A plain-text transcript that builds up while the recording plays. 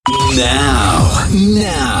Now,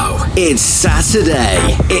 it's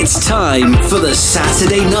Saturday. It's time for the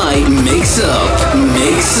Saturday Night Mix-Up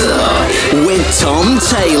with Tom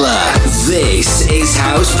Taylor. This is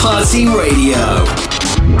House Party Radio.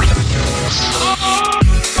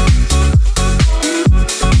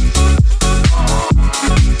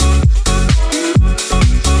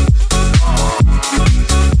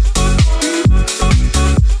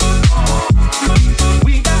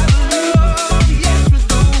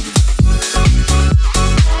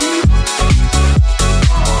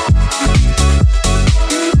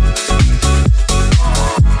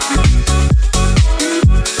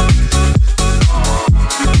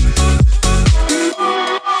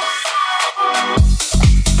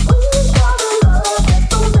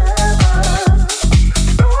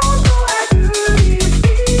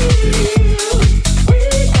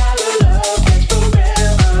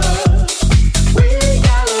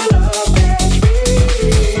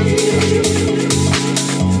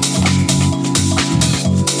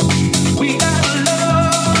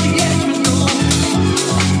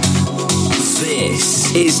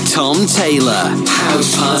 Tom Taylor,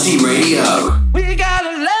 House Party Radio. We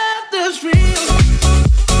gotta let this real.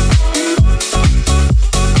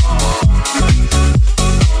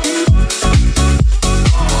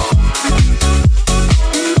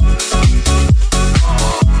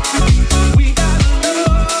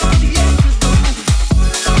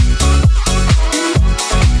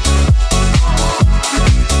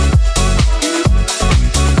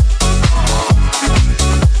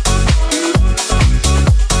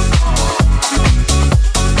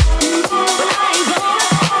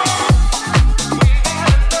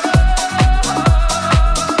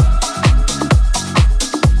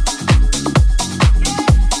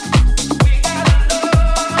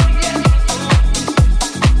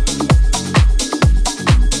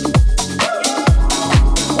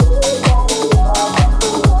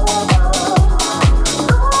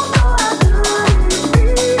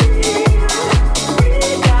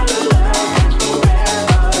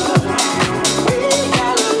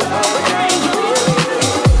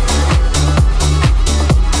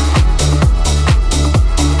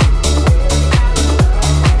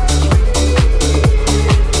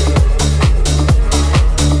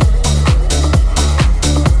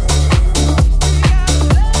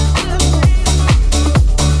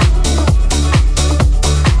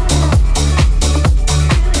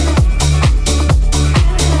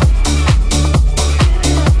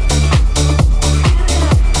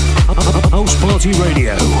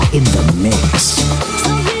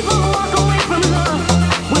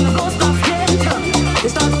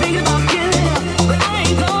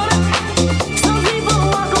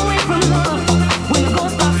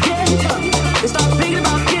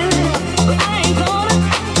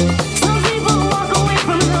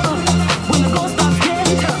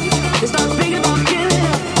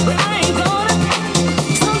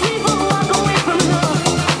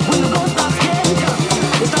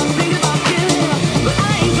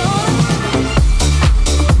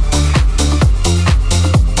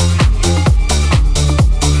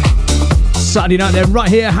 Saturday night then, right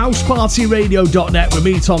here, housepartyradio.net with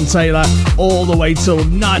me, Tom Taylor, all the way till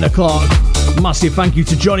 9 o'clock. Massive thank you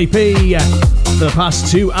to Johnny P for the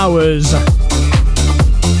past 2 hours.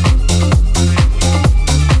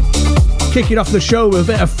 Kicking off the show with a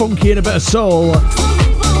bit of funky and a bit of soul.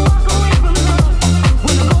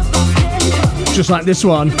 Just like this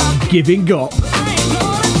one, Giving Up. I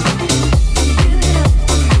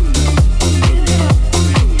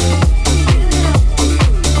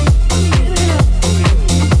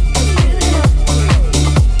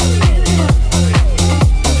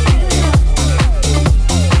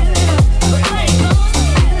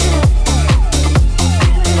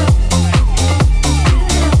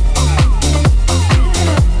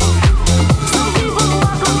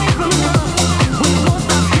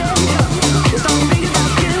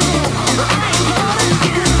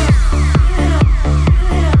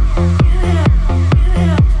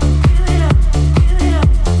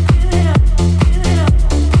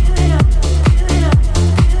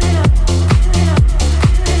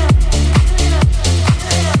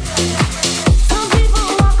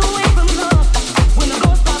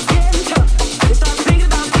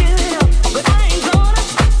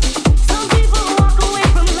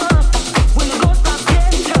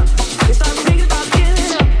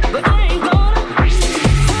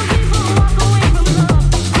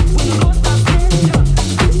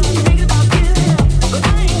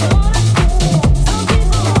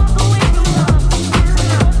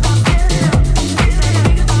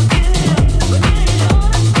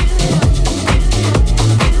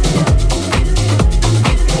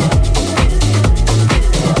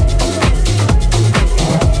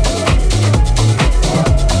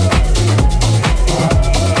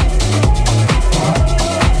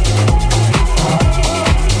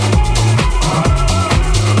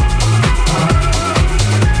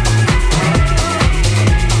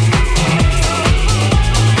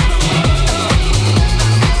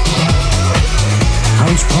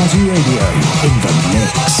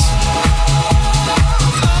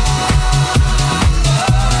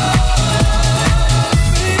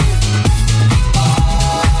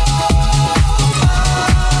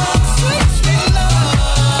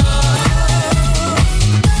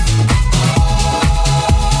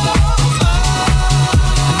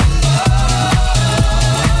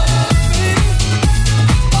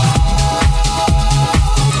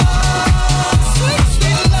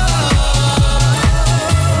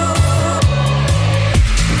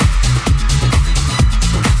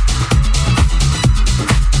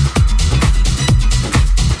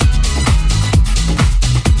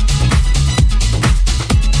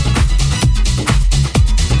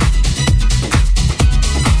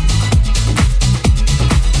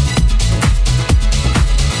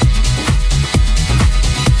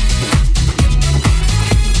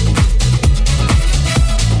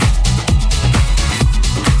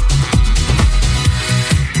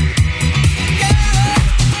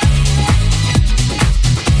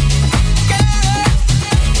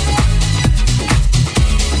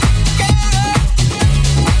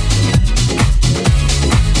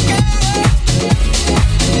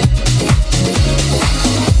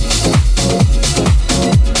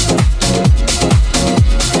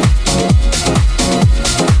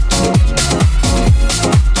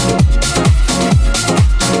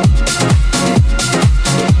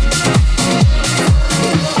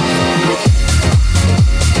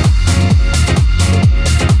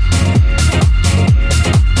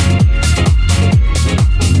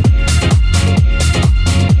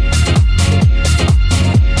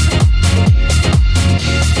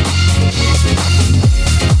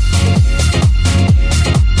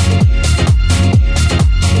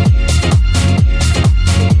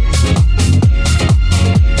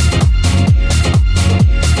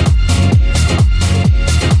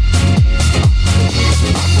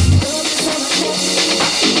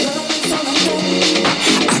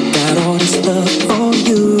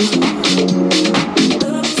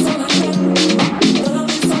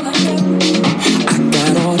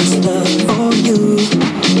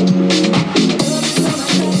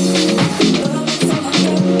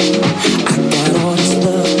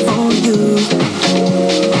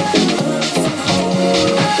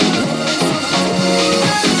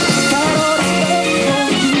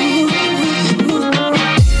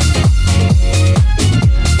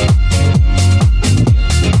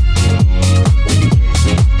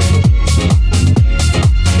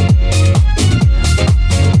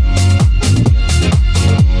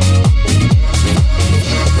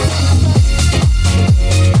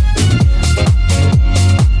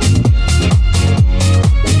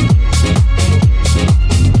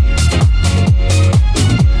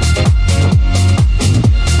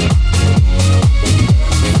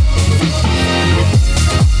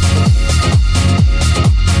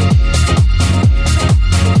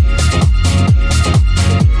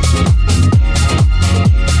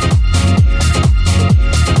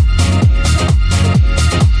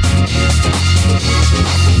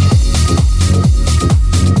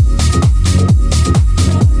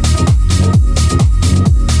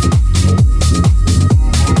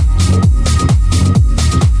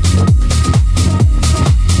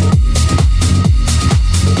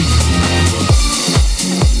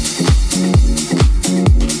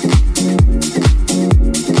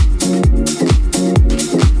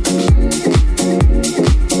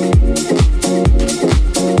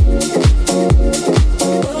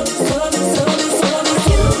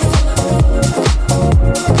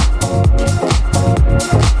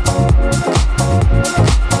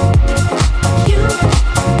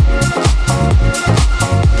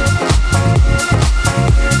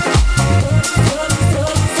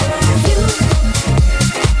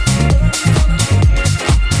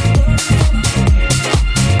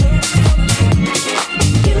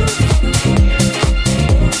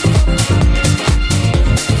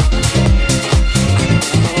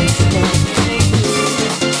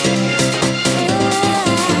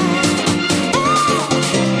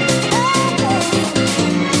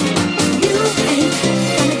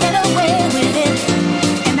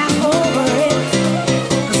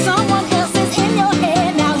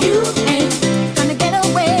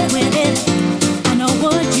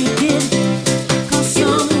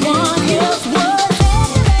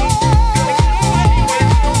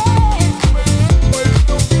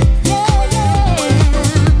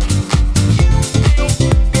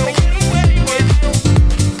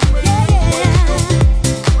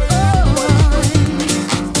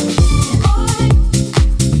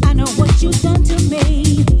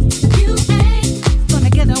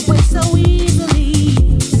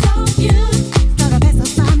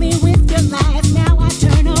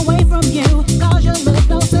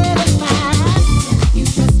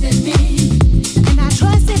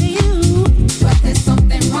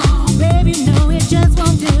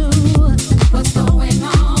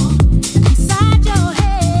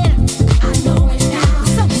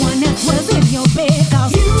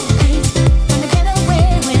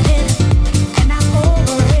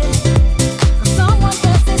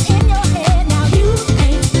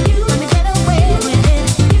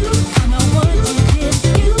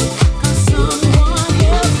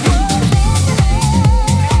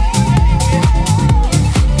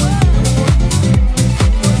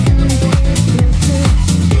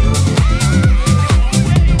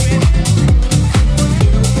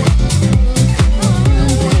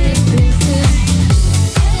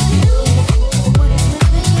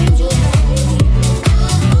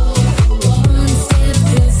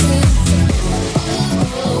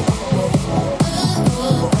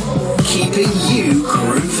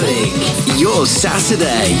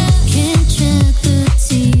Saturday. Can't track the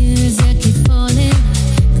tears that keep falling,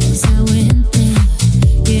 'cause I went there,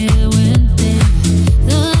 yeah, I went there.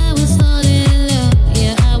 Though I was falling in love,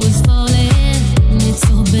 yeah, I was falling. It's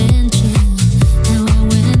so bent, how I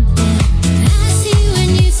went there. I see when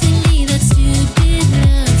you sing me that stupid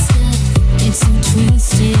love stuff. It's so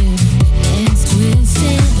twisted, yeah, it's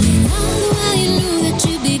twisted. And all the while you knew that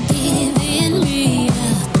you'd be giving me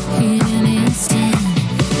up in an instant,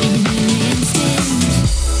 in an instant.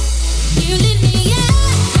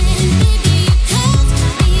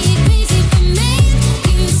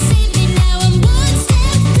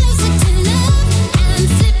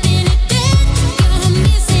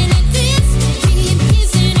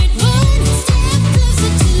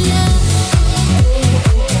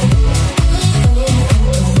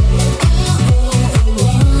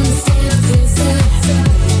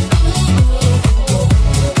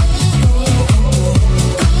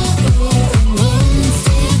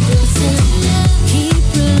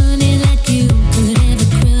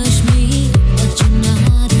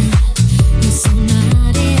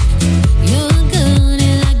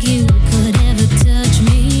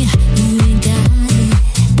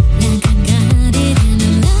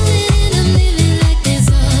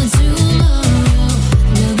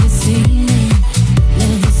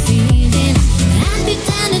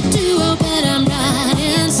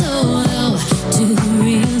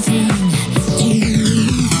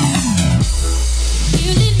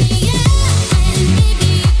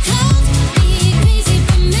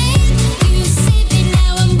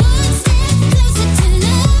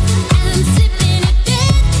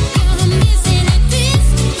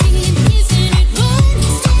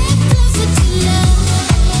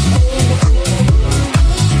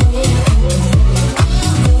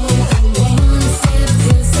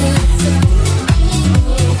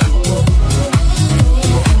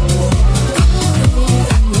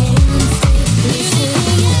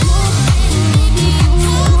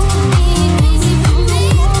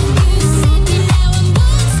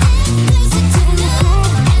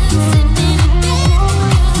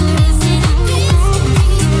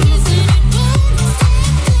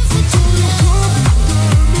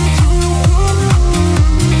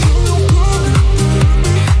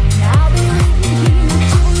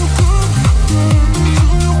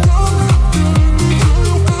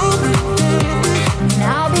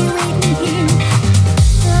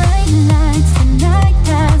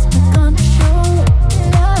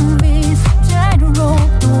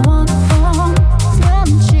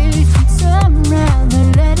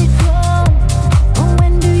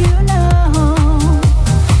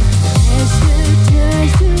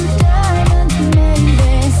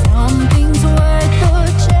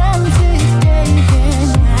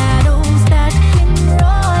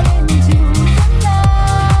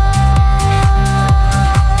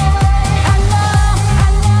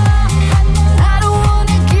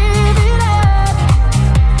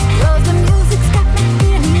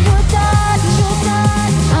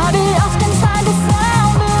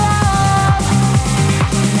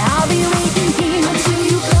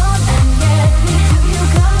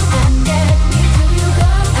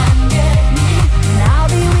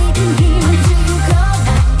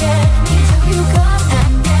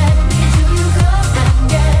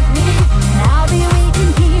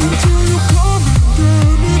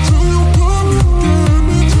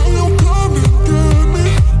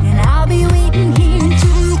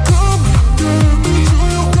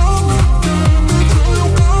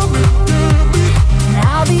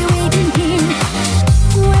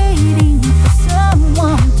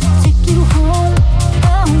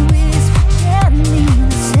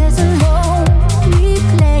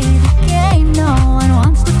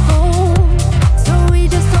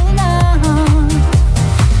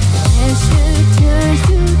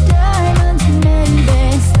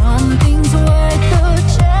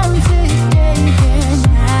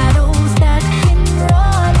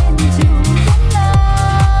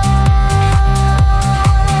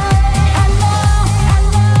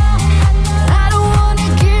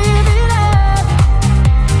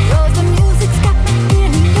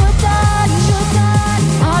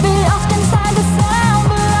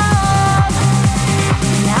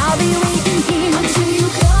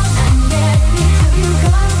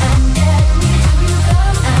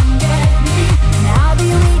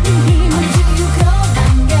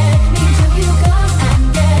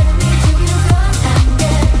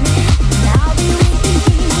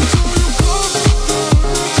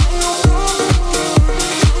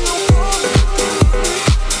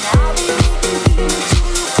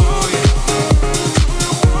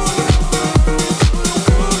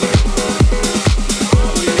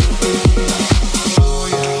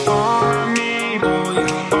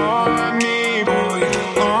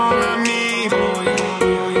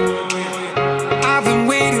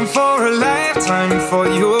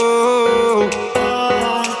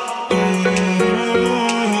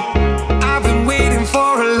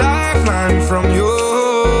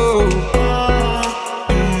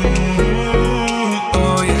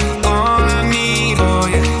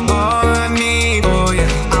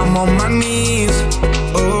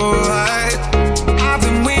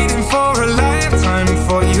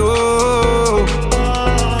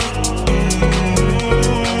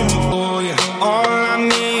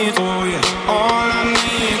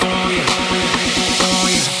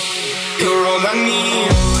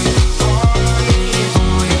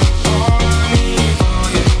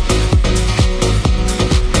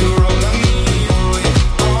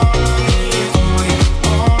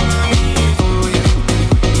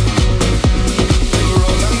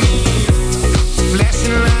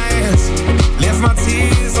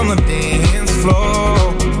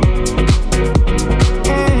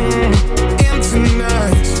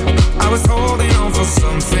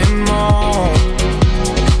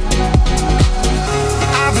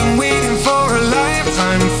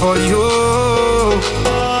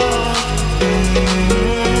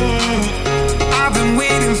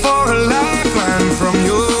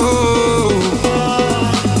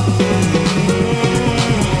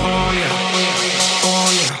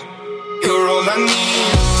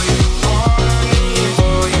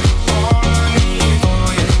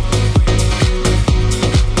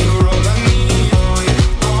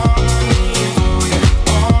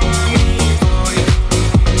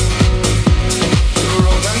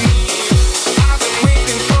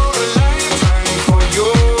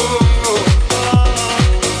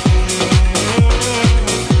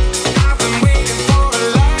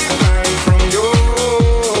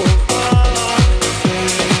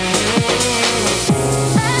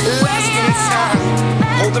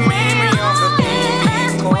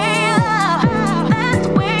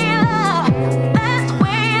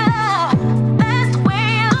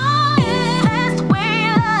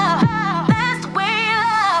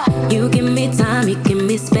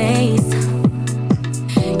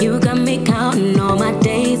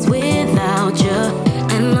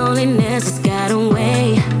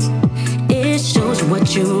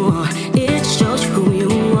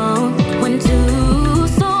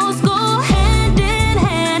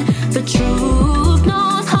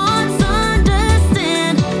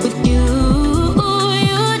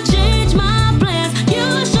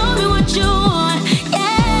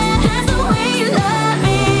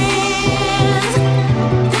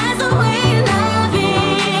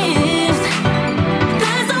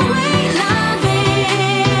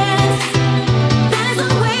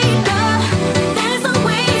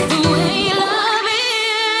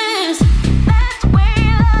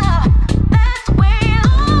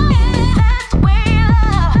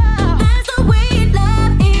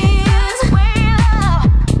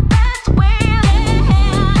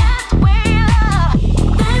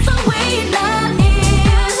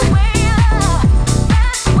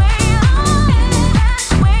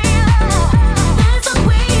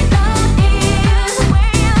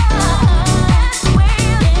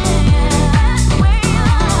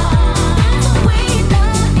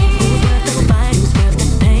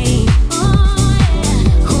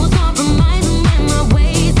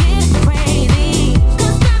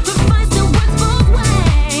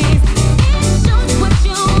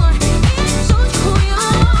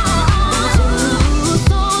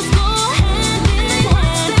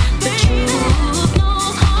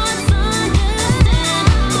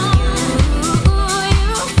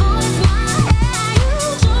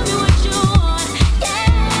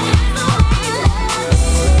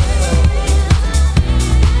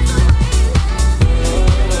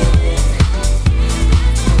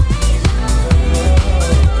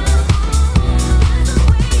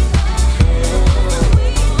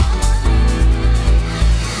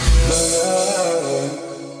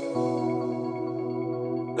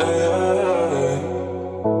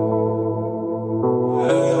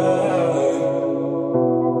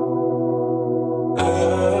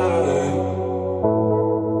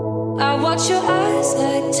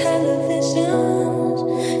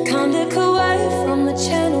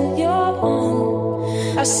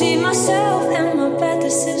 I see myself in my bad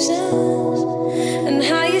decisions and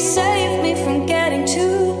how you saved me from getting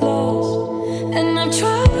too lost. And I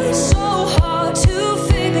tried so hard to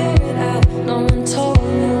figure it out. No one told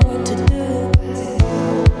me what to do.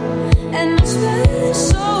 And I spent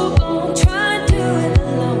so long trying to do it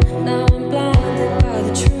alone. Now I'm blinded by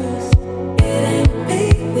the truth. It ain't me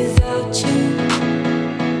without you.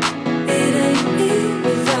 It ain't me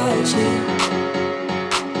without you.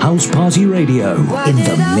 House Party Radio in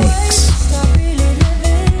the mix.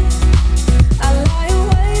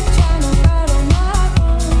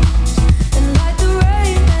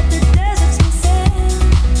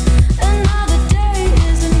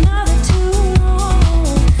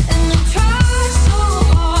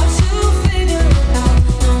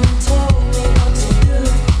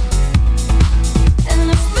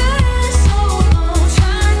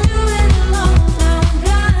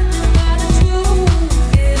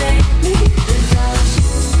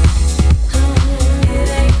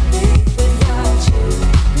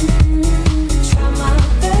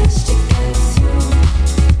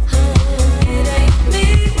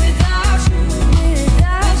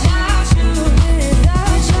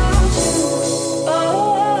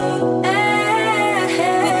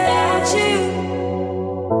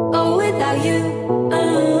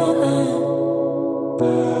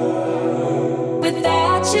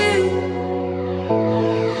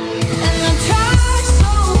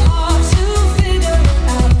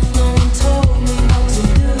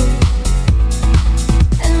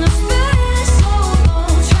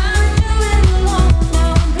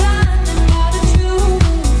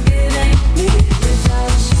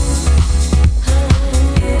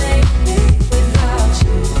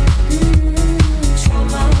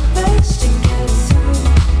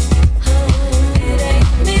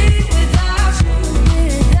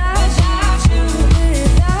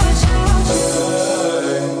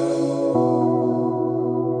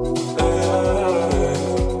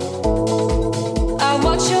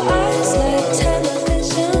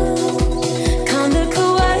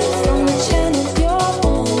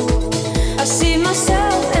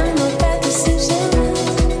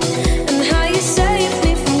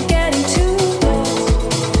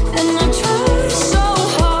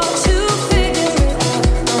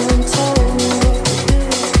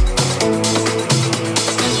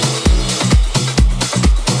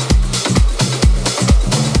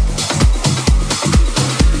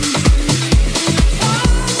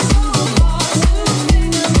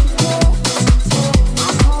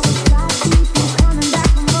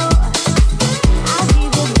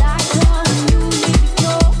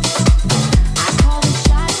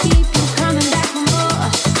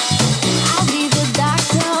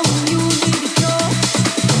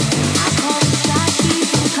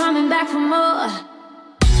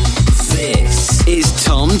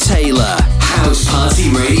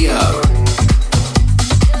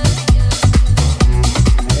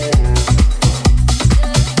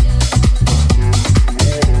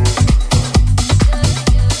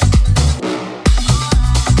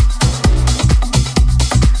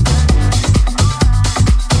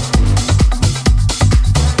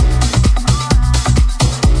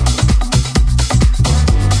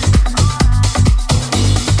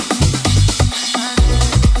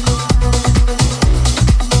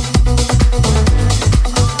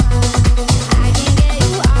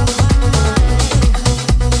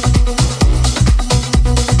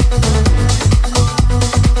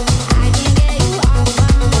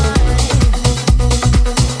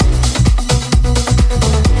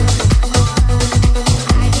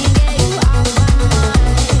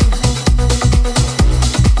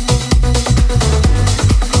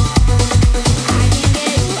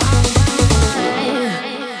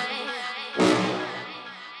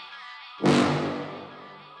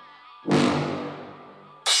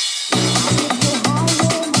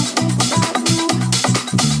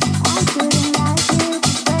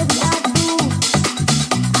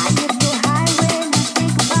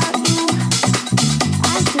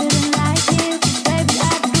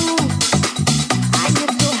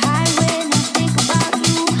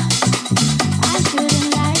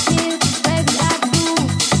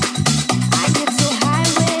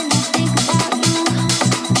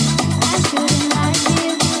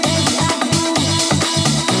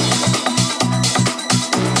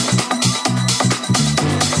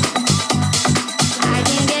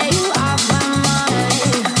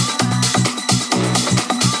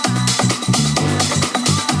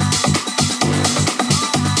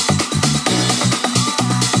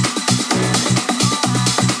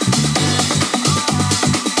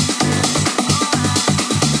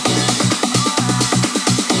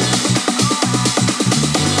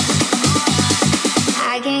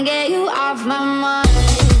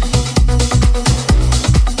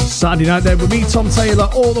 Saturday night there with me, Tom Taylor,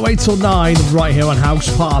 all the way till 9, right here on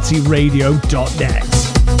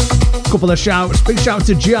housepartyradio.net. Couple of shouts. Big shout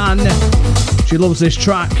to Jan. She loves this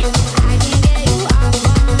track.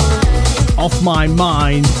 Off My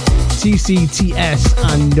Mind, TCTS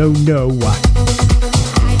and No No.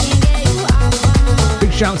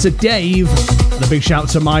 Big shout to Dave and a big shout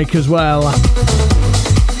to Mike as well.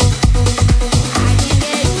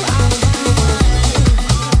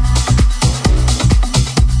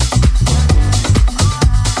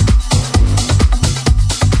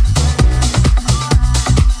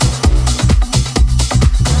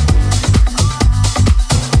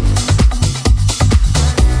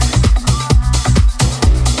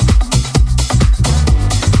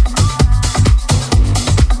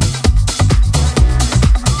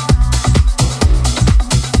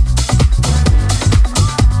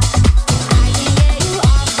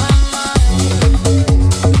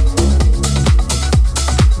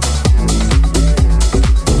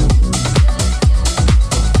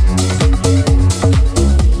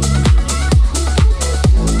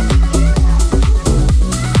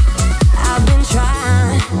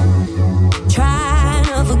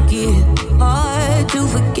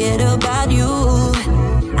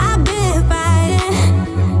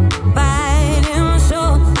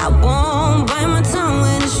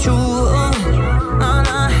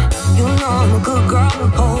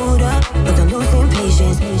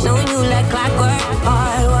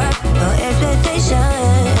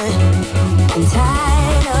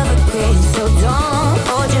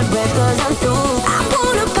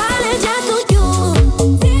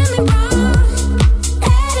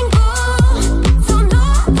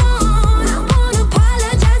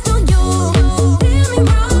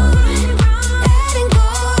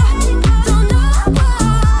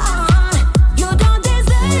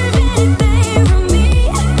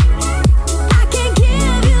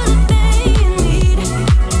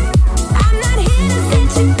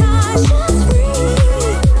 Free.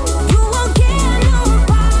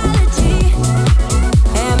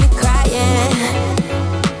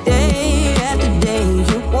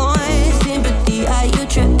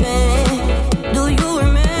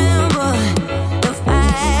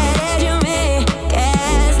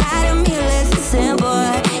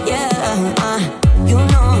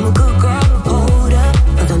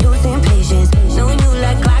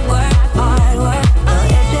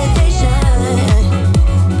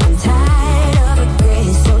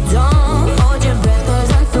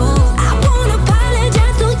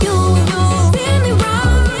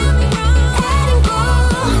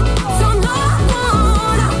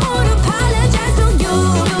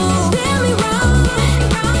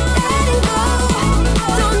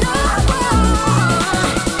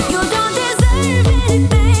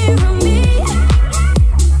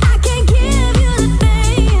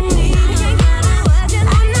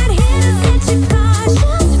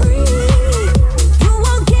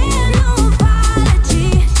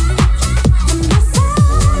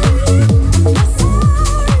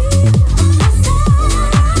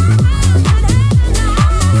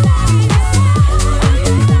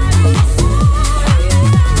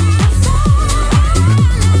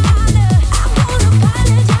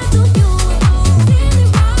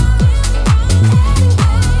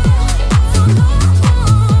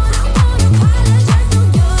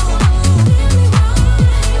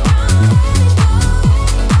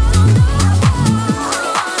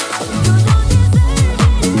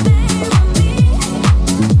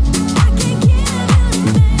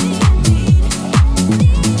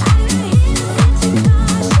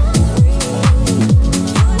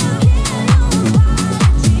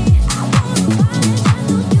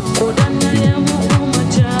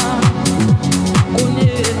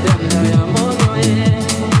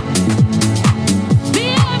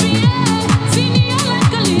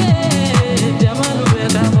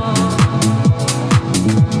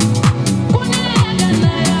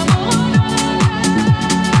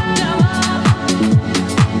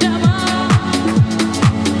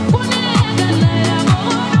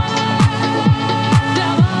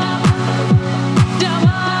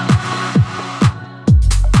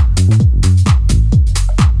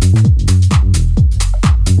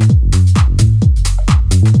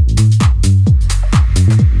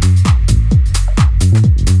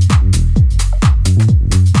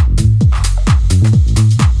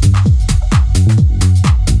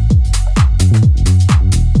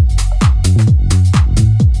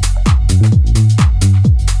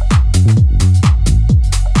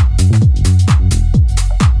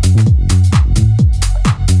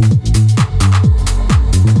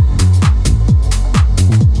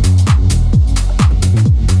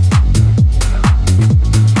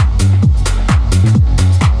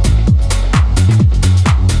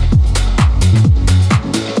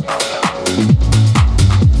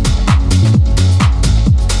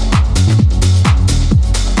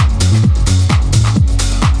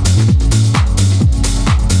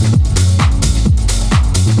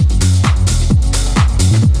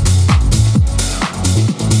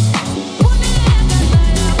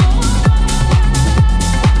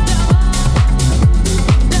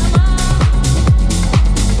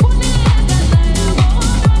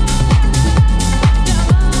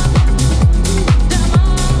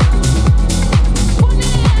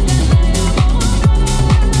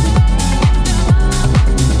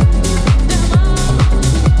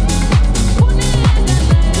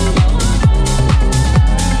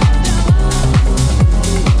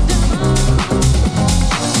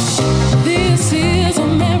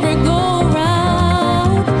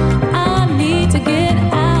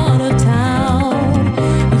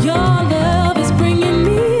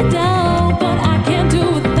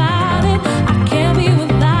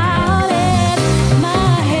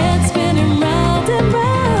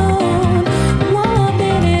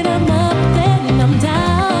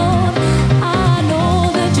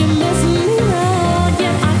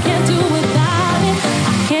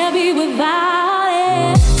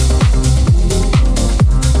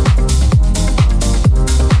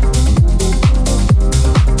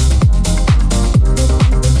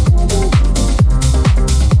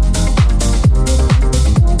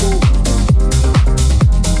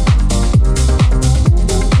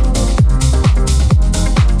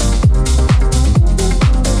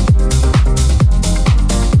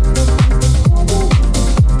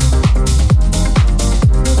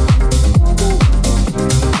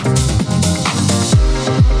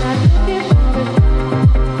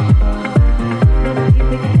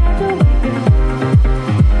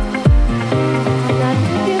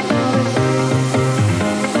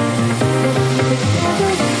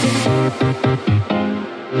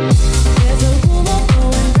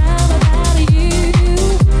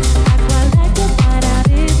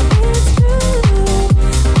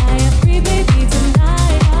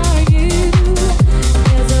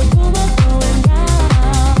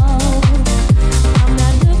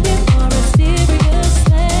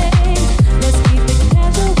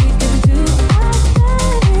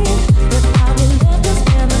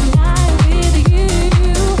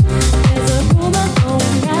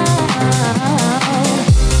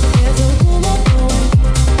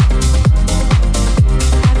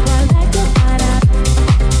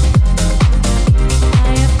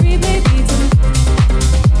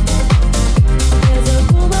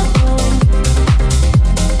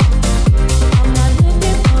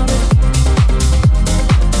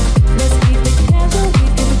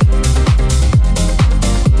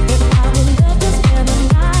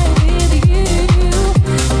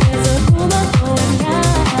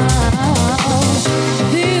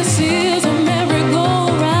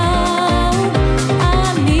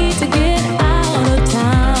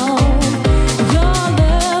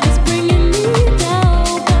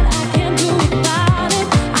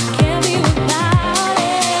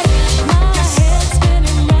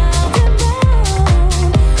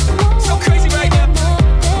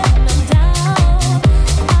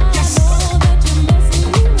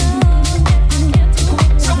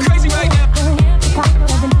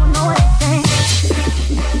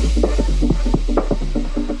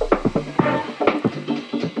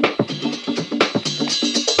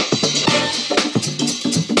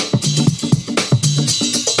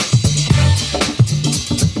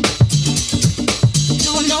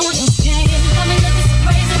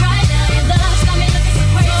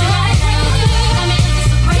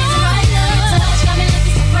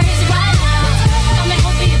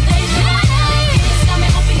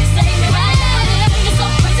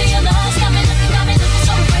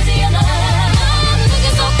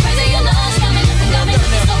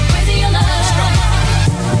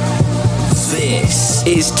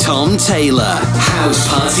 is Tom Taylor, House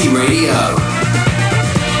Party Radio.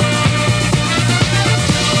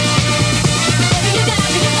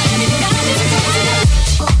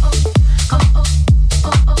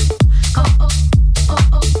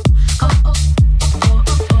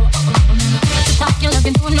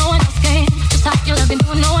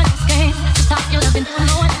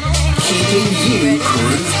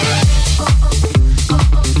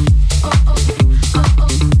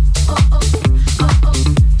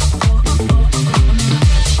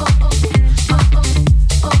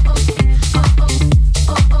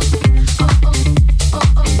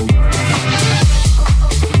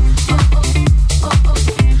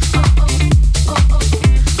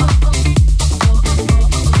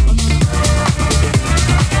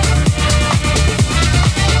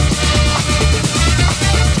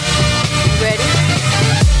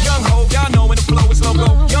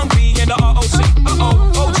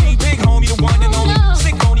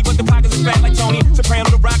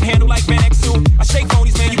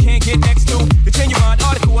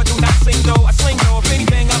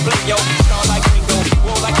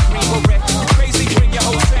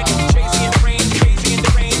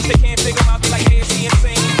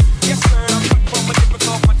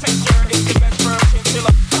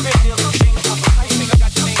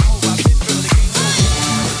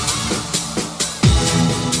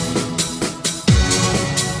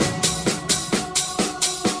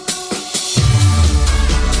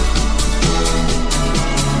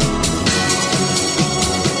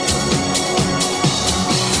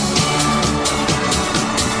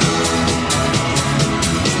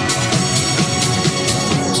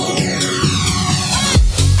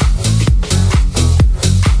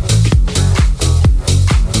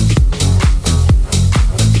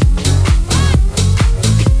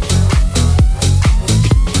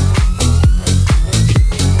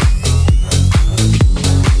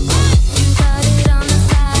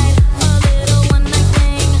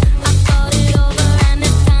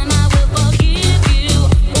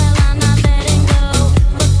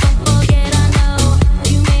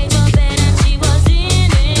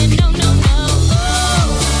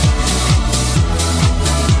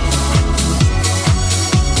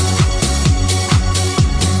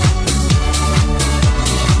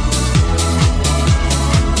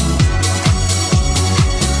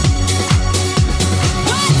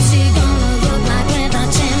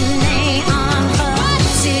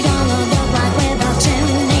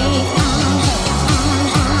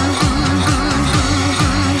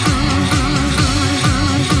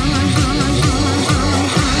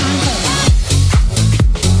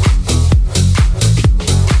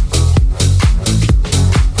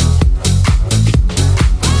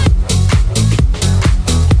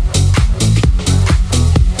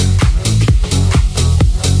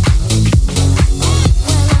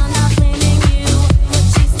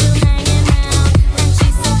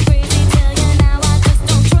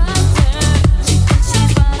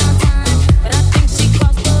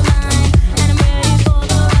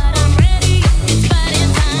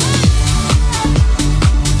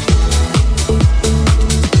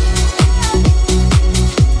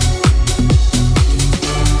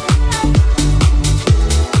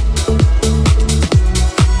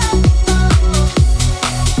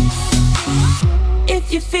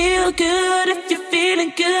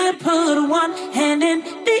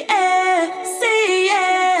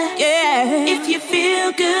 If you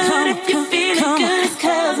feel good, if you're feeling good, it's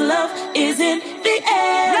 'cause love is in the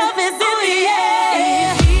air. Love is in the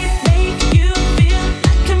air. Make you feel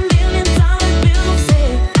like $1 million bill. Say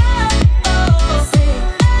oh, say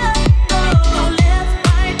oh. Go left,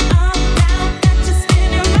 right, up, down, got you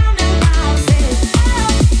spinning round and round. Say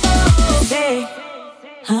oh, say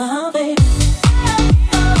oh, baby.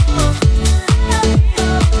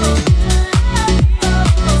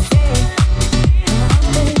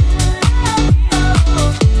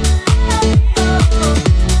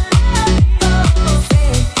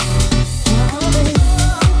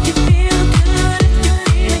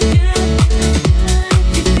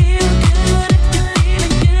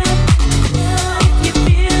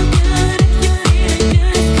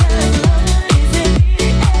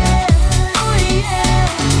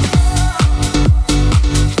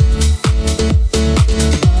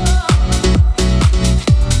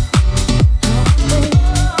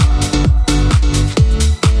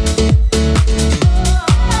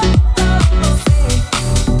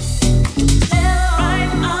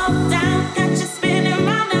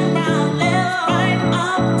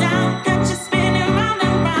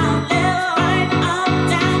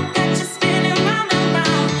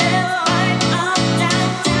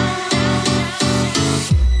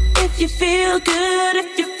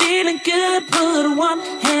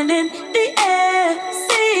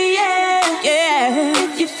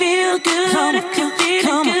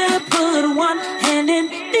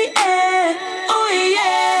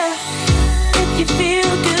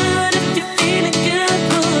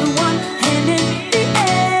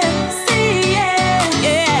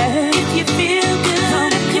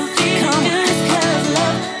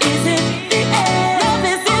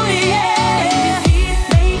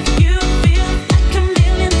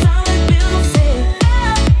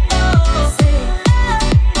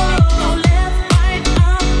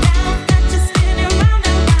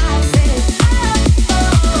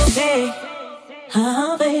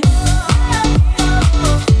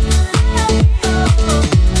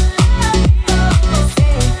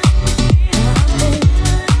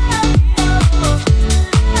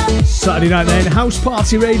 Saturday night then, House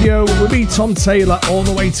Party Radio with me, Tom Taylor, all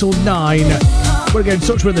the way till 9. Want to get in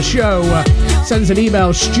touch with the show? Send us an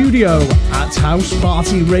email,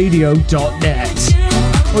 studio@housepartyradio.net.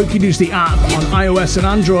 Or you can use the app on iOS and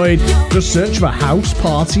Android. Just search for House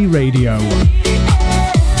Party Radio.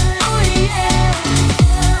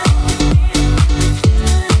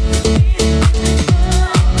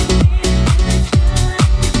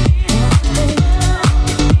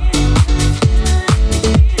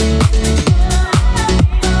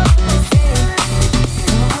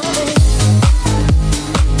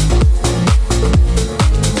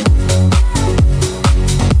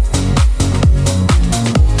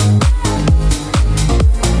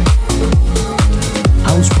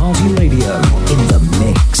 House Party Radio in the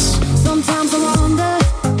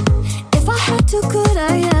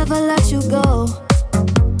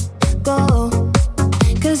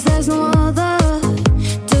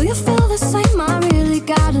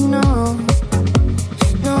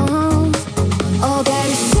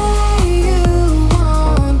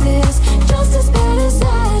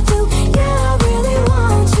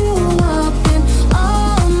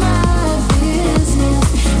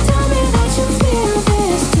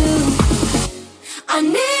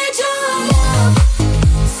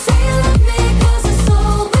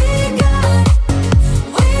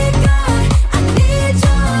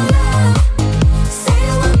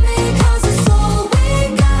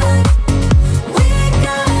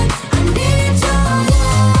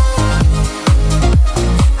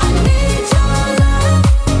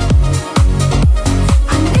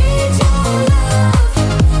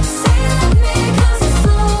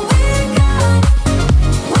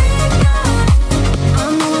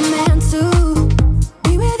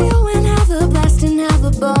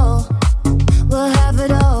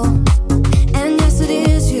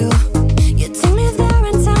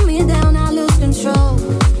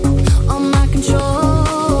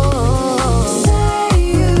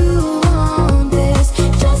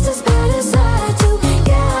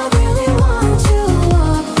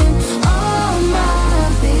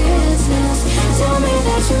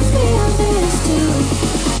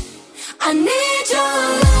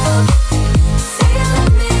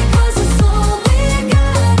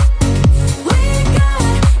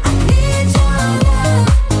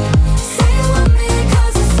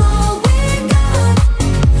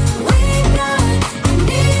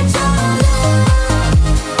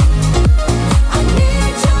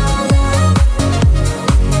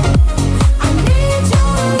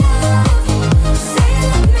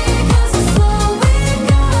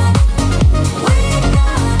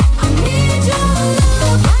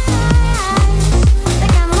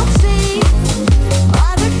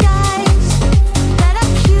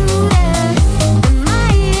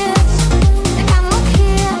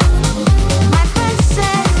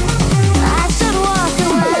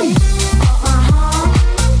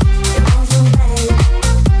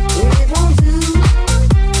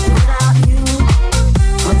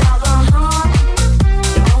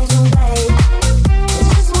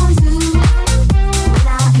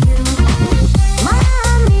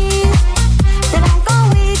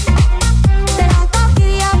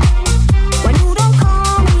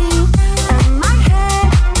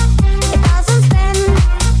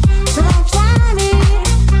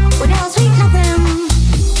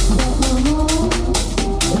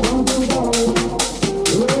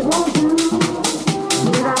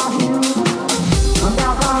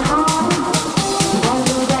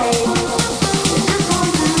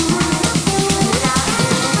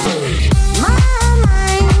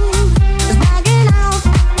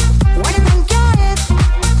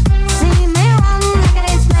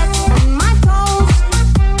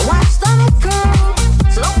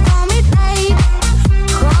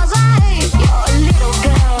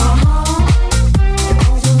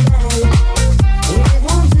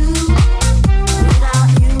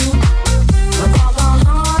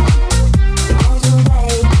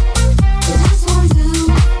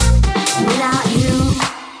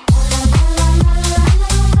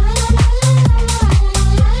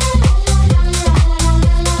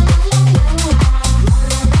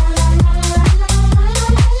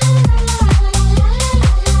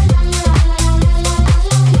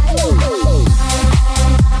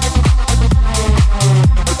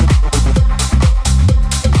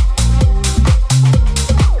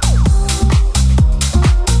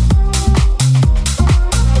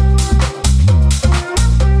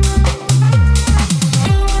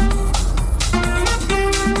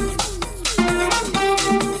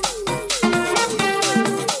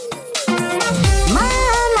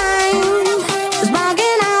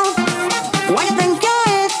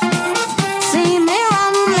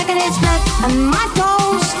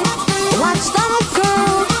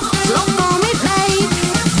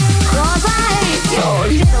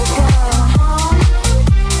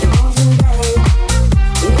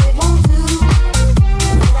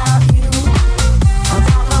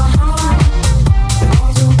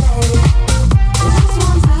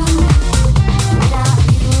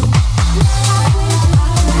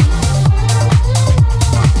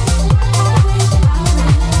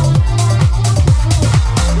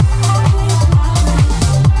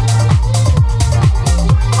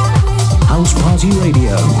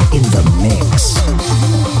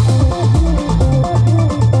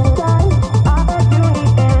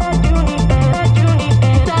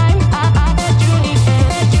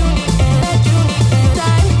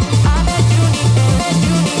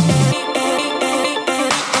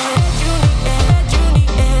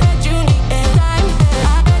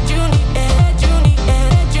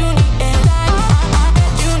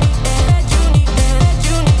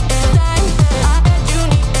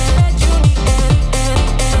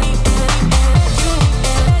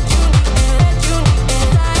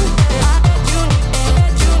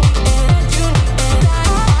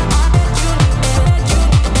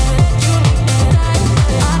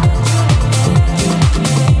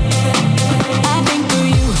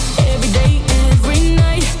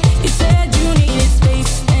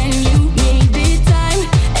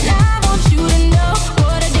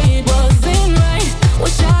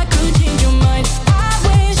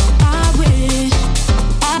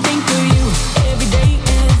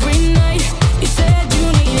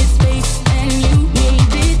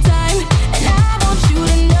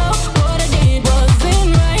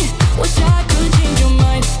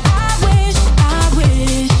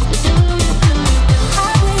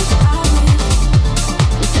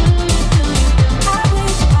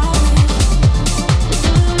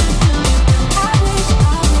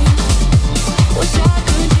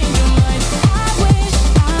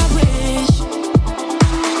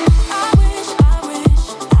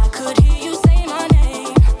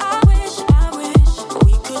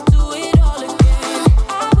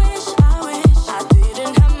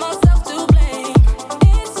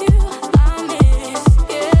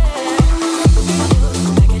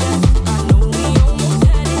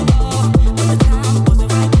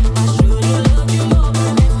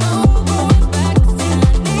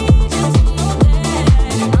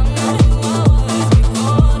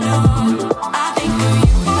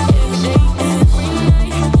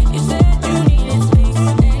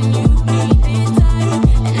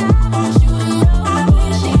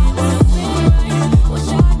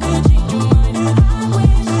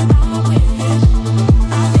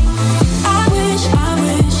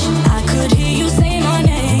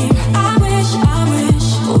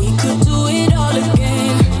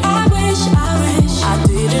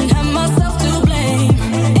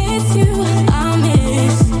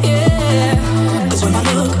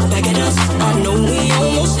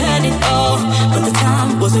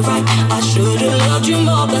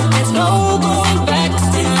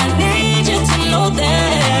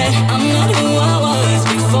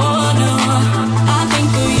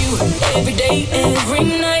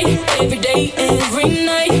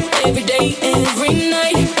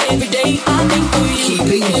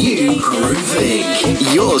Vic,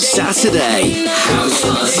 your Saturday House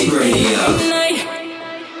Party Radio.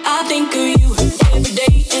 I think of you every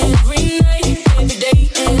day, every night, every day,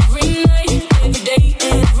 every night, every day,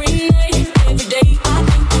 every night, every day. I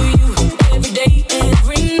think of you every day,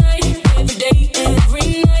 every night, every day,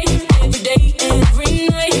 every night, every day, every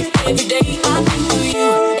night, every day. I think of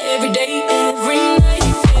you every day, every night,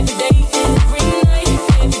 every day, every night,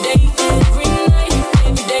 every day, every night,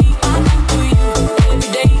 every day. I think of you every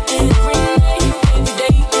day, every night, every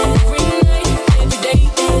day,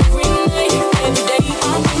 every night, every day, every night, every day. I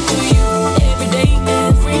think of you every day,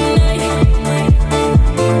 every night.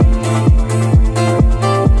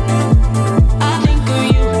 I think of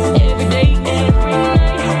you every day, every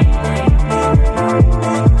night.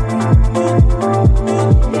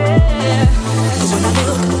 Yeah. 'Cause when I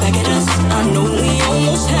look back at us, I know we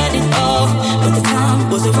almost had it all, but the time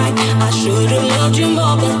wasn't right. I should have loved you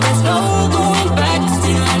more, but there's no going back.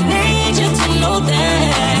 Still, I need you to know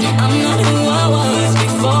that I'm not who I was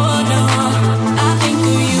before. No, I think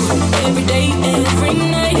of you every day, every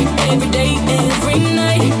night, every day, every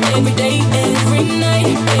night, every day, every night,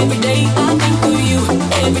 every day. I think of you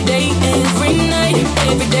every day, every night,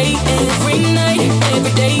 every day, every night,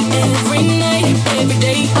 every day, every night, every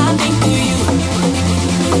day. I think of you.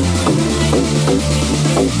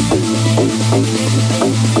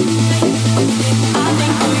 I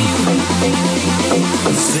think of you.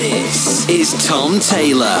 This is Tom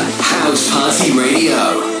Taylor, House Party Radio.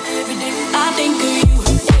 I think of you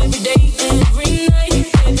every day, every night,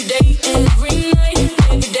 every day, every night,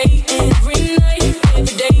 every day, every night,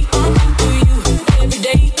 every day. I think of you every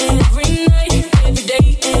day, every night, every day,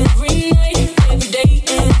 every night, every day,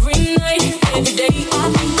 every night, every day. I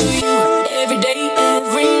think of you every day,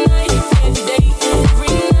 every night, every day,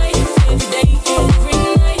 every night, every day, every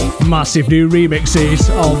night. Massive new remixes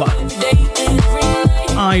of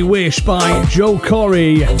I Wish by Joe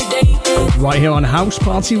Corey right here on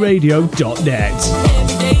housepartyradio.net.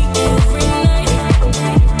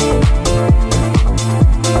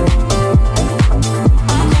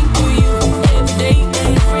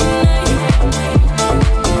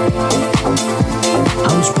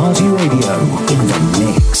 House Party Radio in the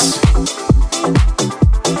mix.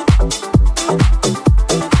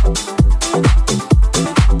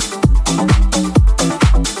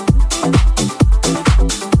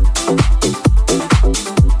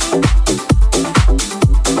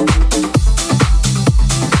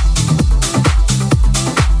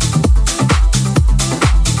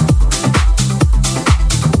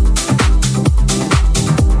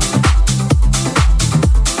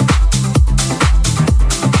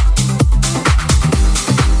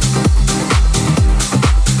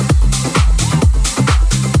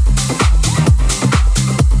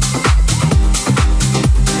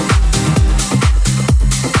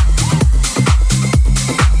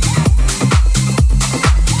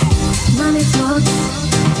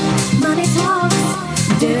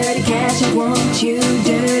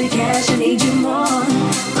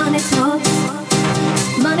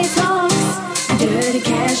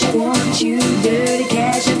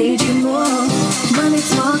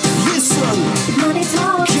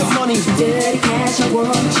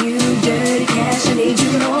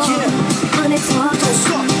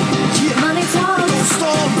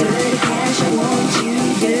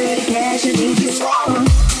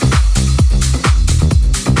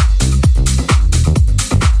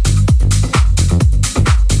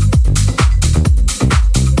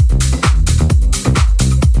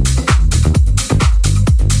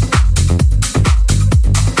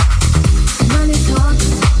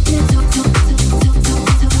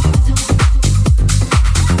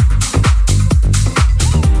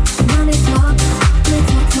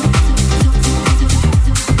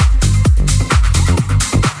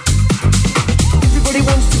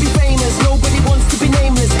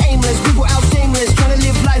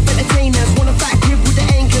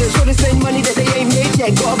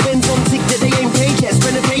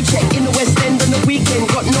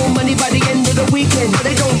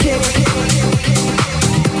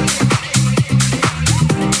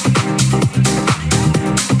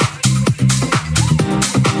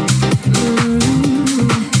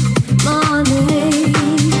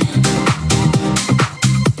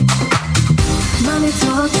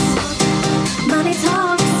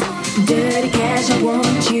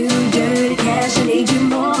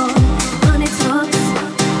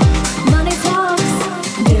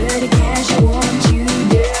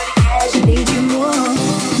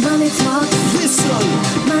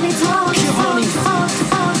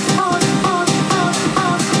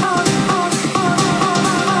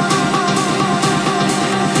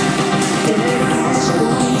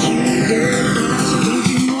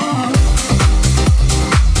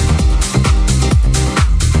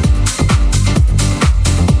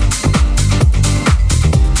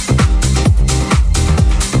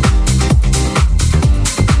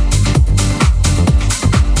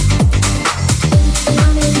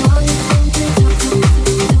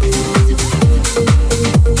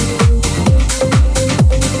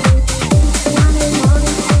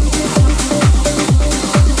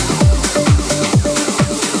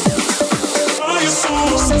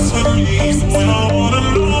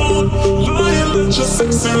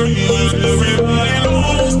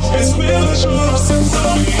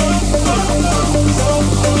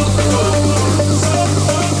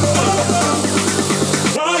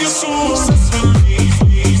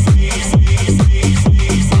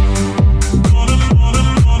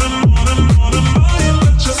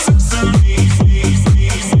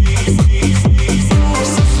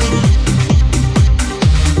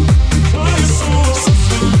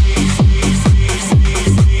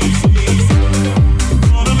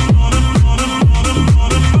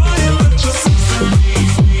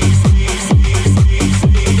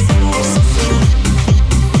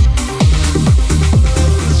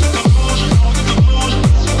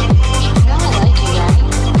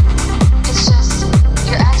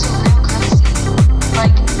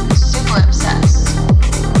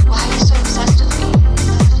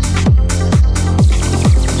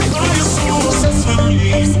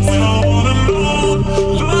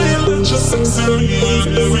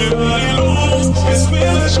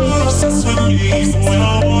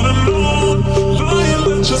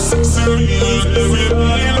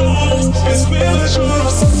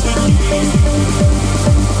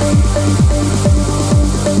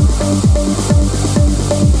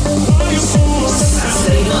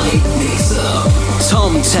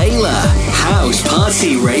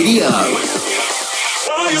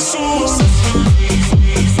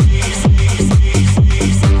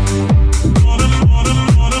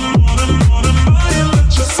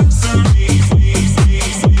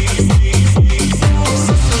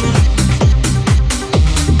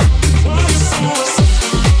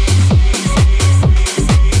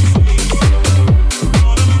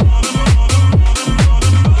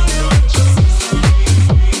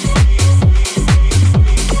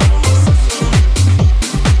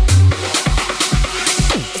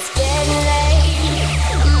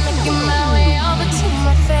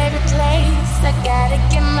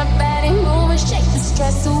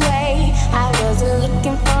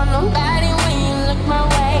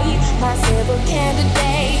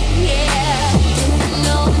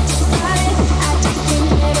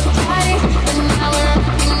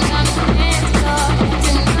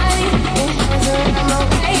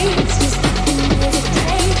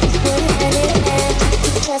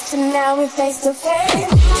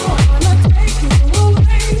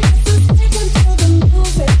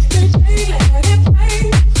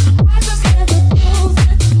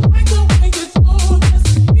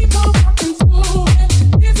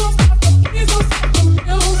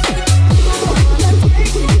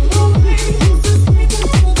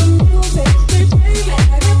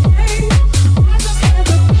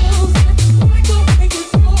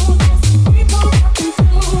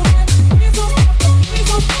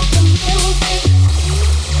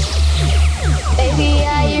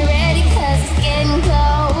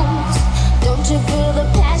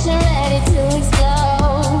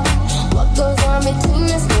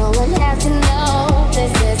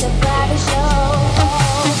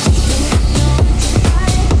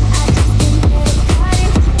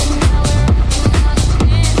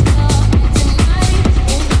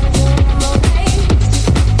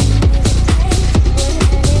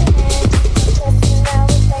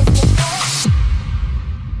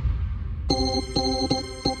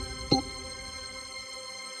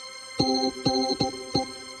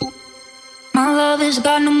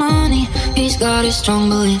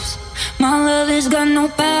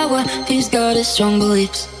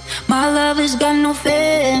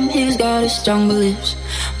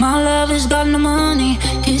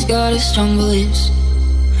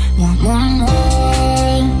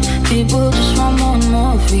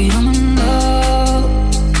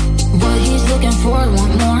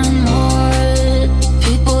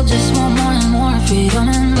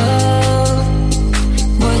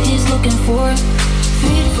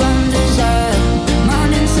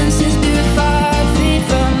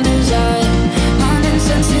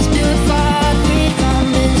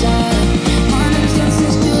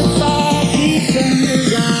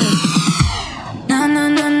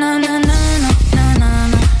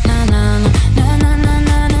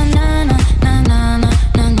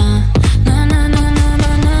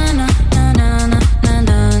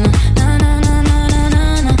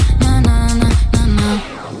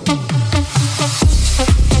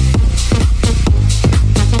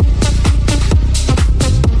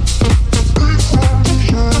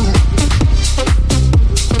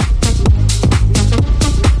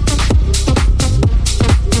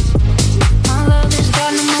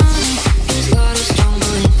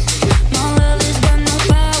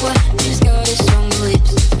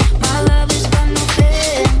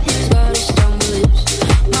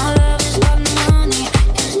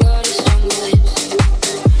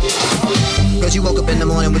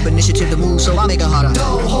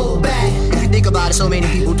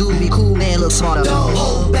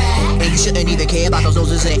 girls'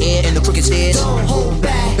 noses in the air and the crooked stairs. Don't hold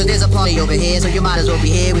back, cause there's a party over here, so you might as well be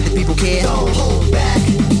here with the people care. Don't hold back,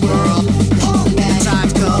 world, hold back.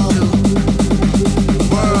 Time's come to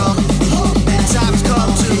world, hold back. Time's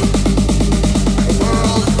come to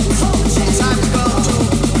world, hold back. Time's come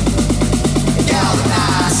to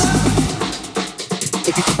galvanize.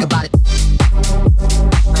 If you think about it.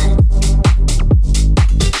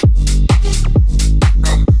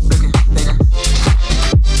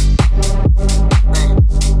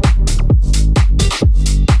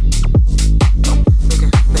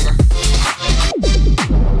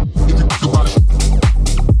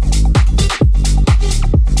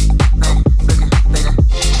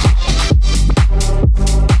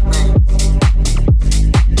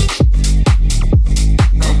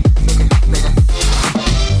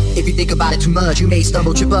 Too much, you may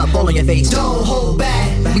stumble, trip up, fall on your face. Don't hold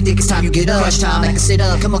back. We think it's time you get up. Rush time, like a sit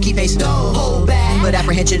up. Come on, keep pacing. Don't hold back. Put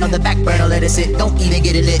apprehension on the back burner, let it sit. Don't even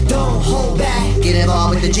get it lit. Don't hold back. Get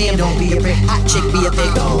involved with the jam. Don't be a prick. Hot chick, be a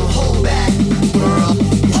pig. Don't hold back. World,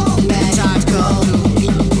 hold back. Time's come to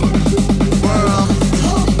world,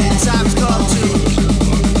 hold back. Time's come to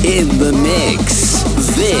in the mix.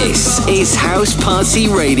 This is House Party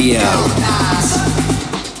Radio.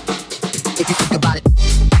 If you think about it.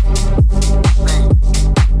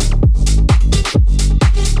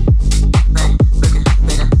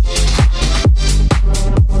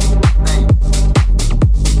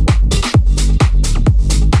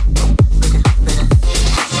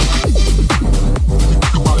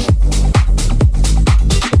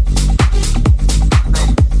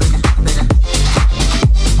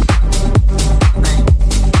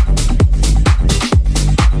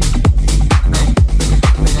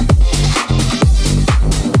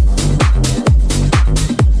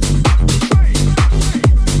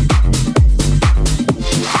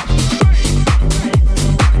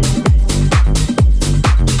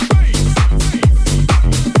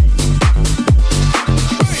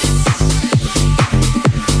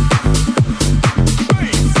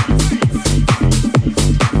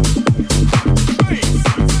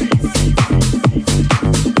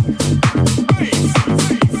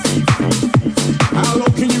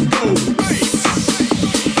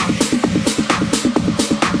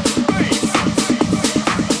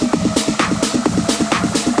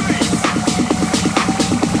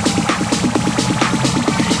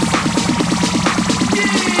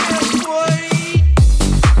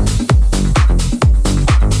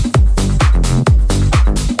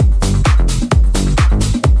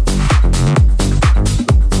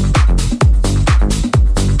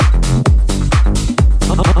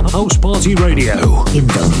 Radio in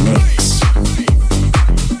the mix.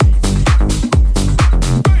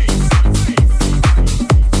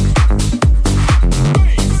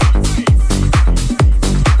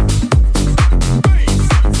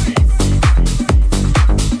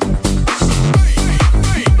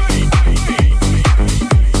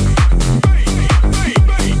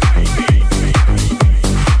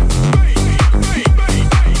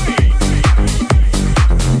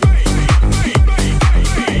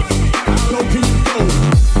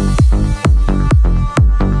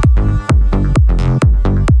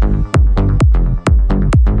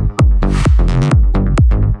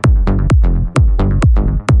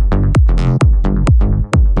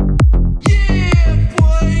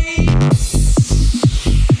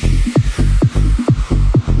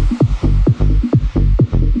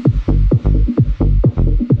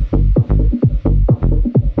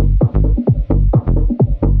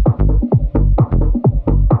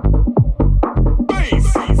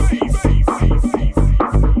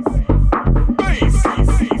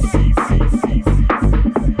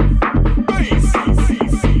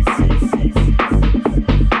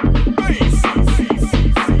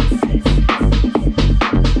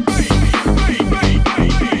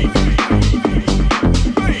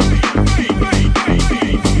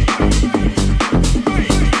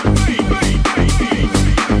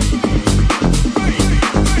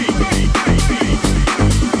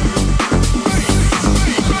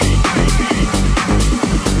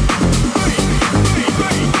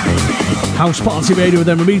 House Party Radio with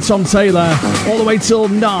them, with me, Tom Taylor, all the way till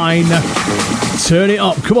 9. Turn it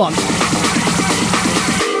up, come on.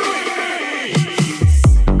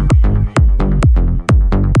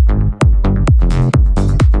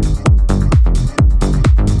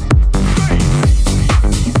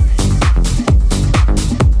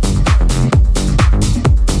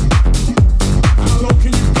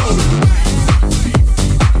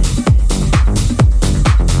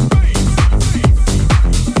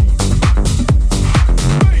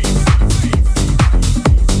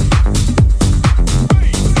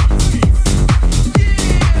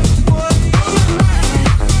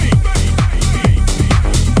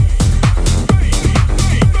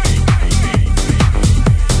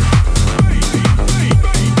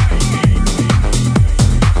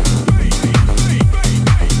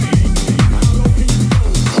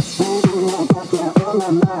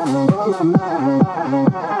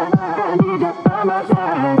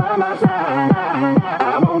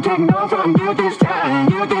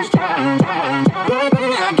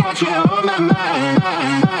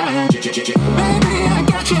 I got you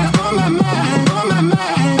on my mind, on my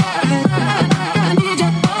mind. I need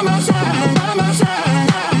you by my side, by my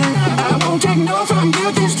side. I won't take no from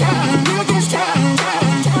you this time, you this time.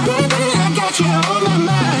 Baby, I got you on my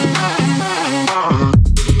mind.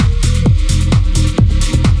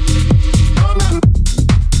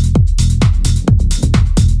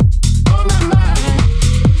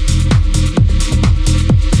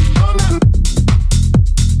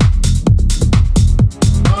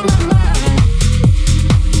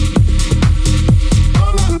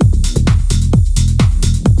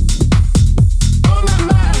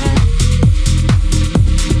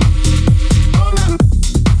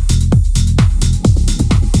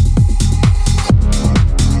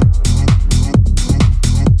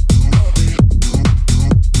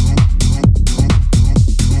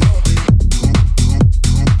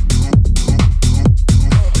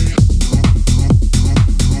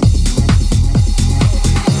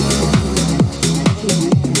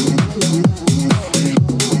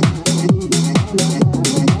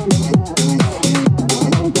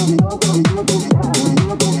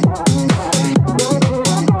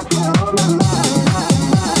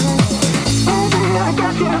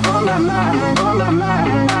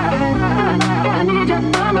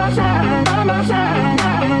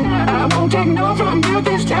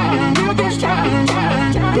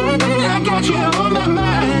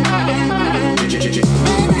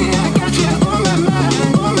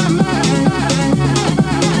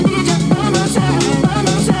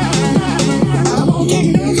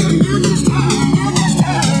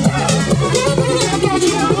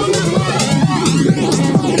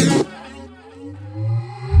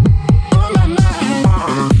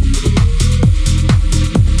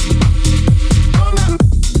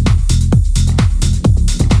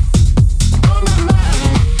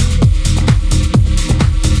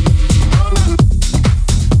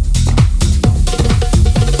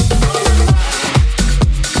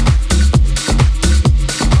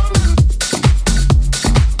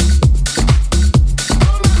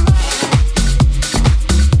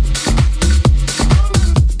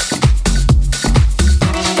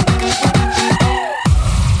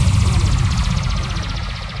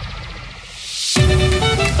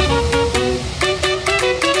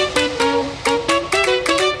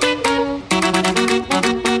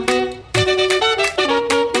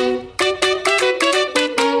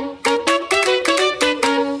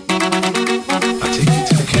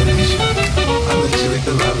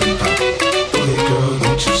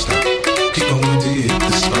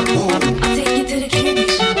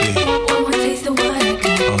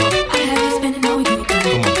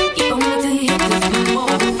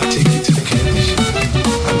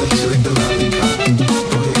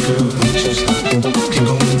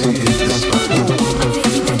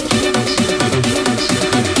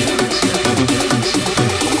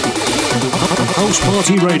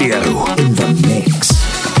 Party Radio in the mix.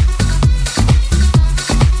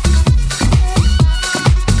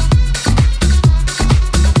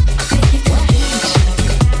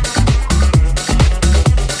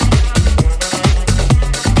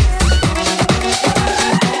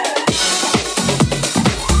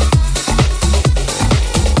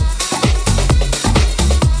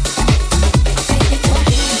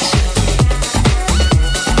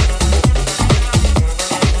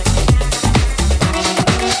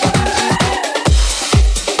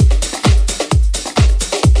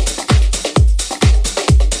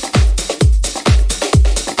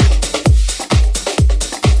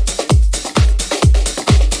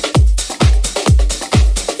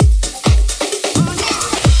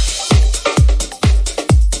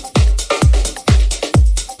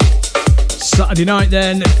 Saturday night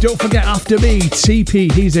then, don't forget after me, TP,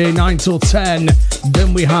 he's here 9 till 10.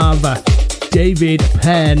 Then we have David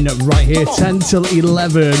Penn right here, 10 till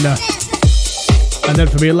 11. And then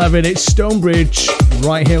from 11, it's Stonebridge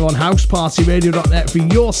right here on housepartyradio.net for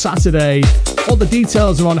your Saturday. All the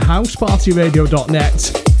details are on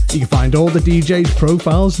housepartyradio.net. You can find all the DJs'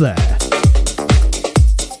 profiles there.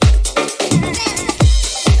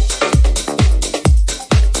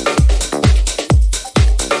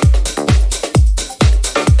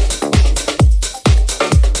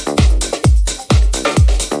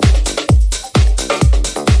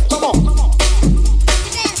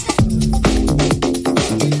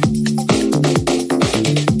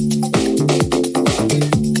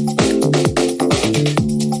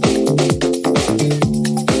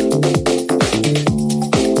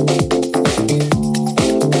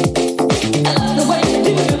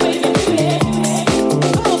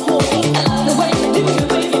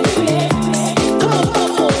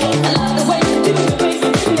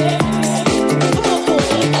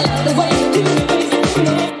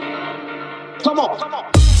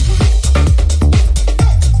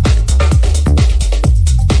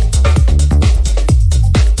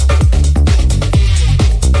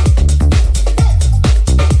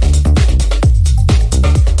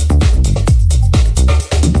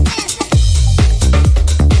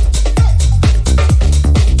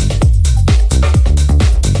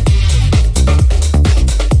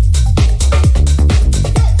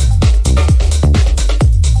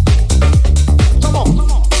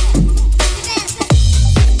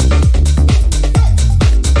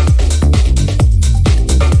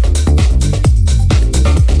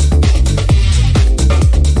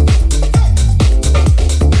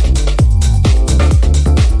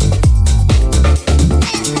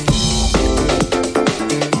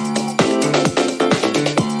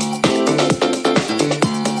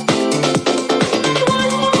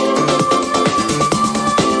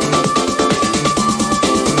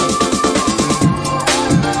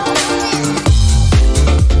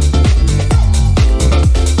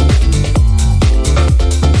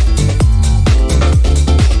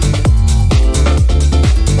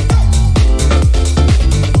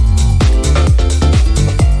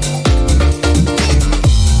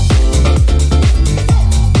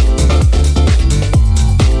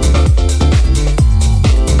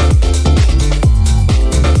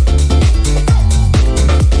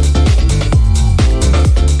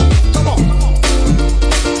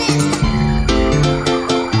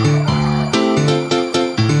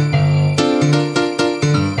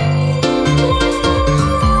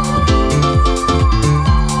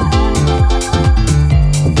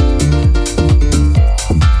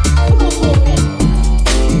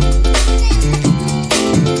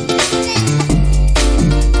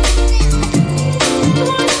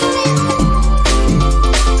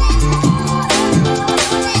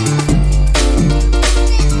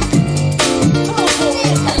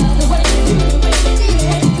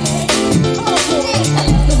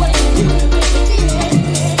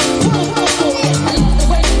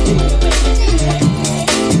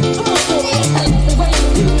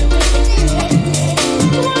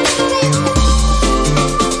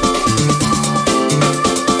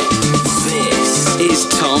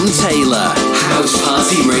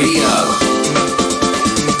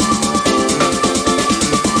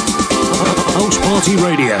 City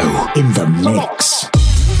Radio in the mix.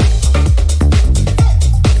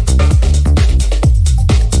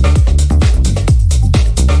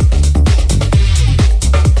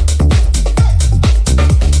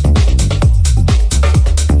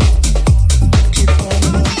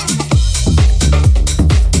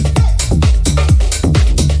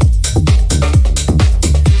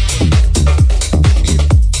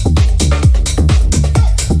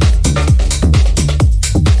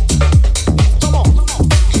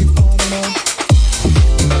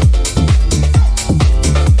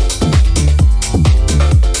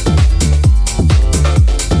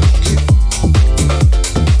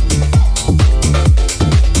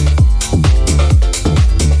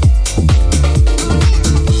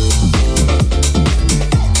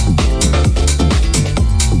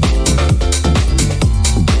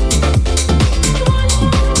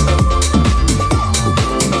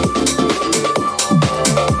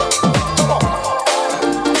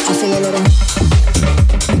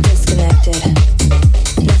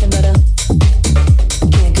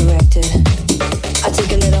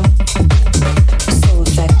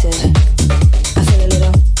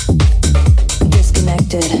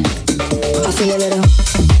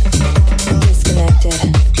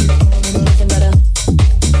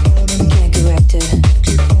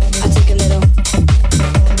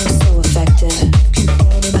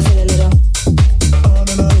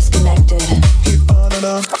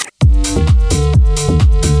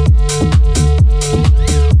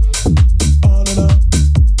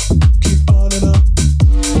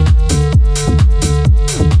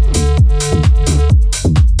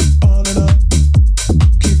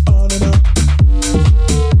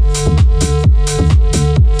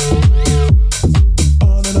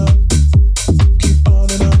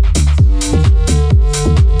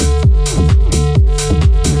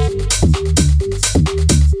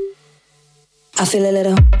 feel a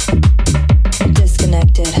little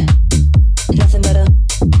disconnected. Nothing better,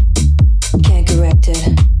 can't correct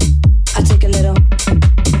it. I take a little,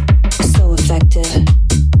 so affected.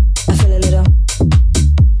 I feel a little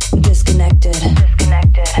disconnected.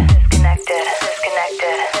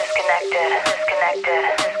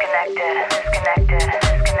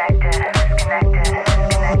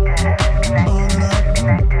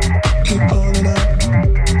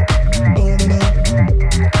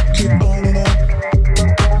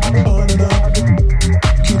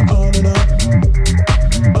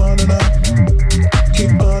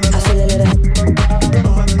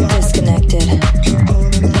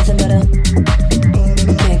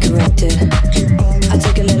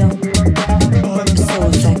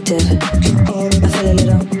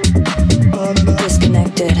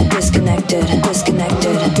 Disconnected, disconnected,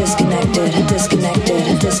 disconnected, disconnected,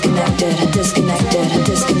 disconnected, disconnected, disconnected, disconnected,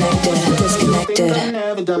 disconnected, disconnected,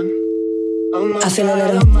 keep on up. I feel a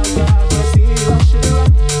little.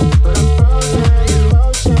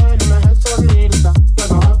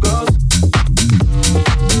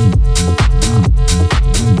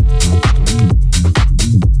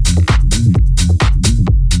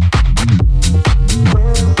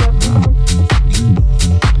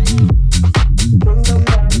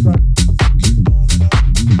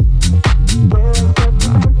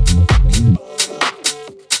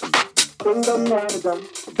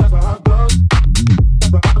 That's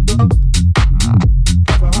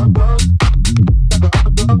how it goes.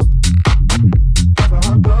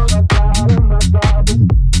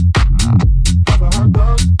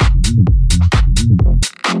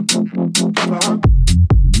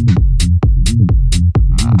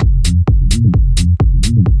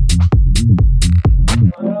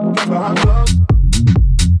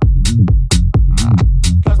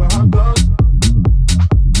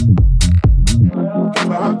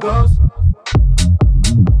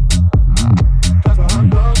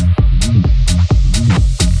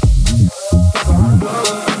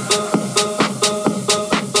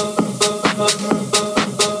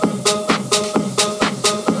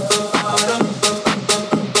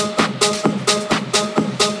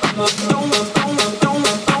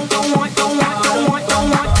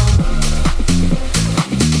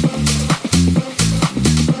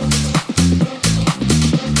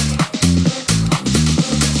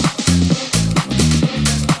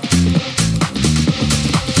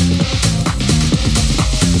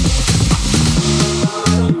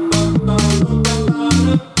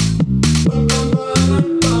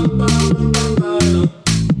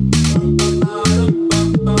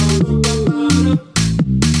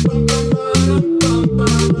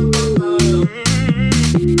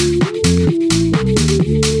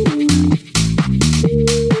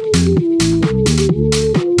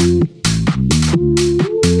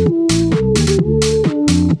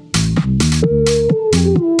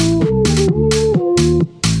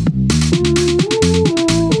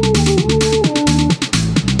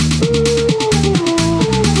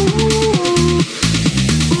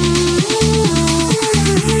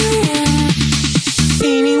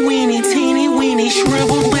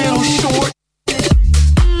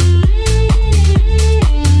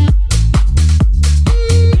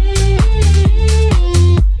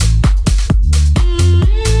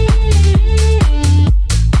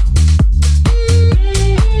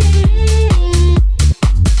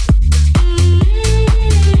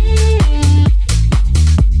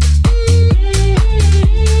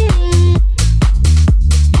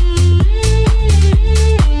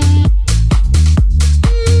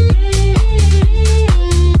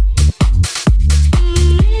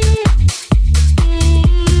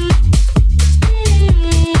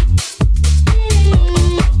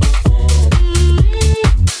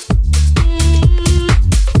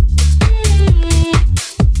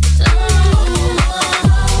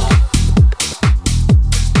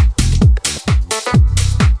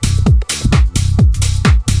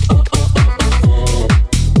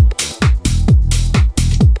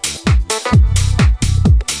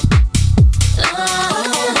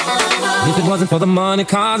 for the money,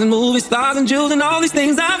 cars and movie stars and jewels and all these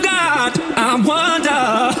things I've got. I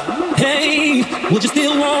wonder, hey, would you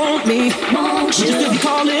still want me? Would you still be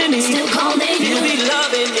calling me? Still calling you. You'll be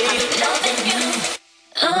loving me. Loving you.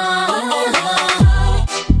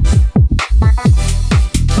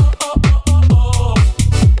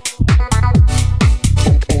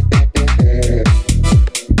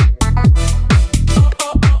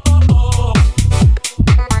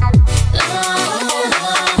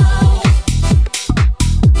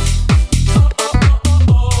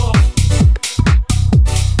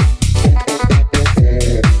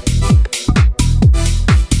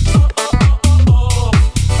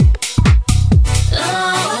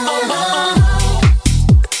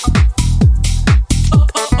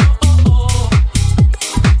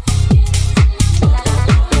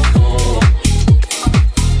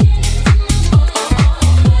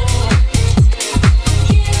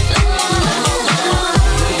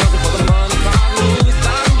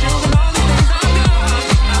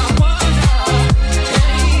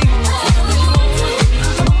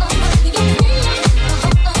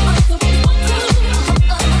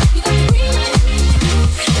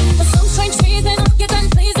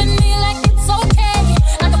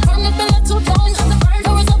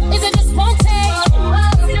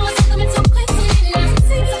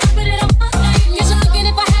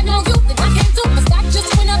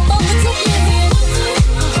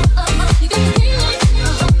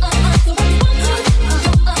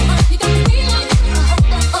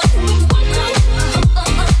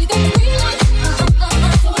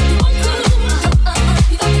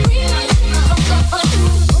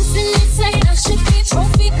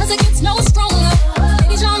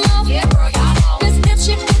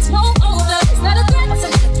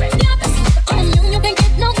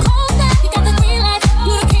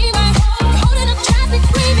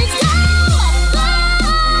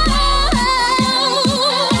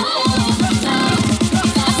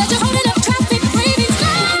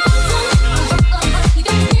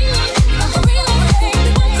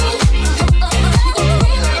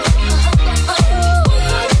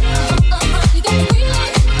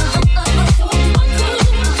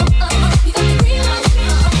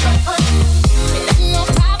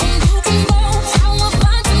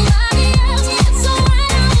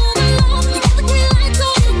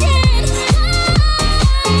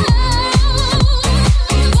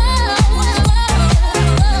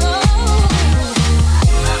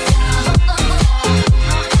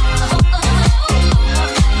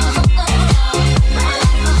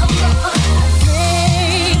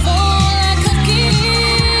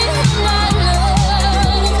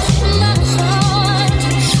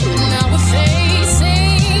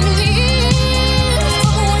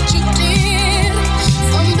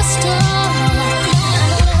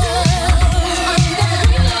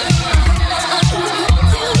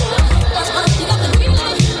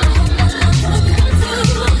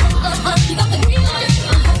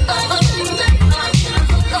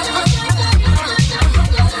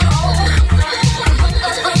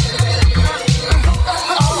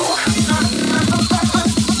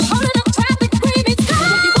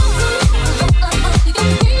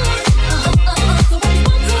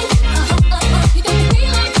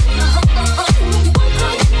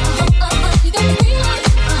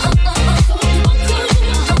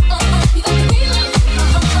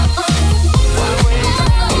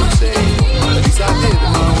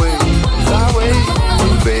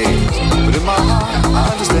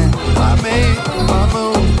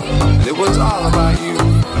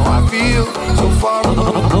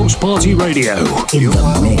 Party Radio in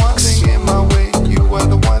the mix. You are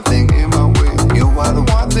the one thing in my way. You are the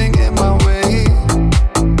one thing in my way.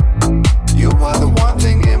 You are the one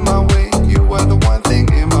thing in my way. You are the one thing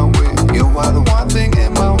in my way. You are the one thing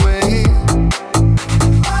in my way.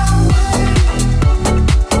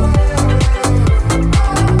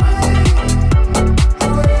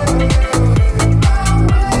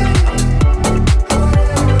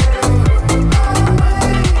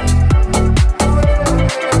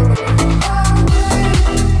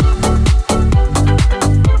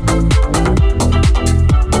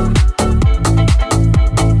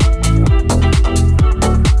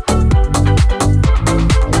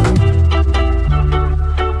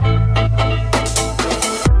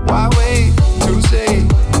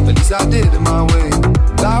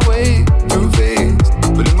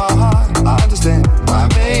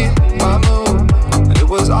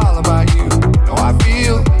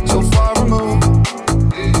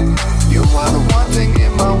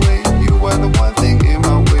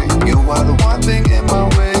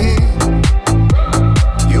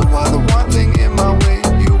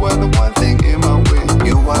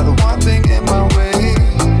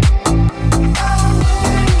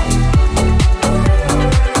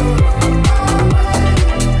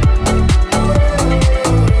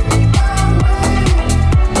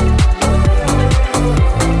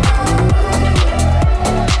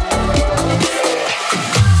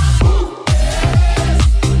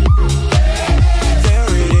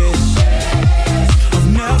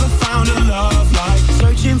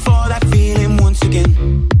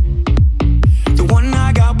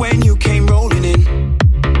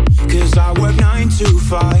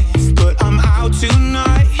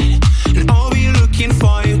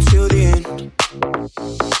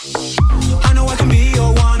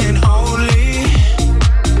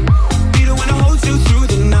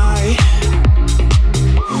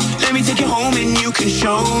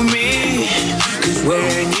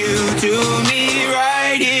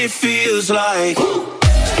 like.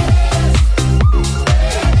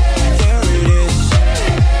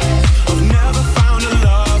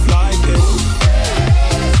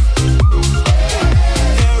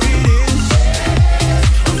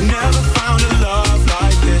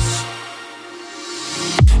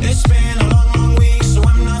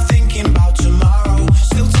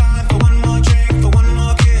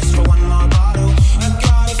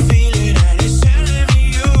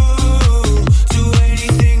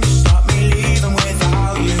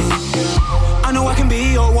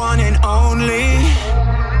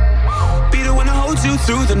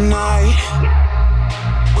 Through the night,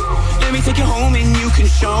 let me take you home and you can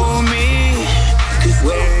show me. 'Cause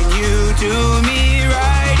when you do me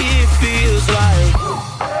right, it feels like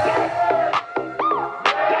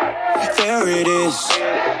there it is.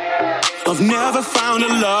 I've never found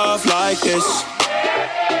a love like this.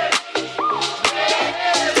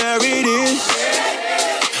 There it is.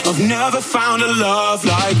 I've never found a love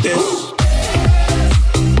like this.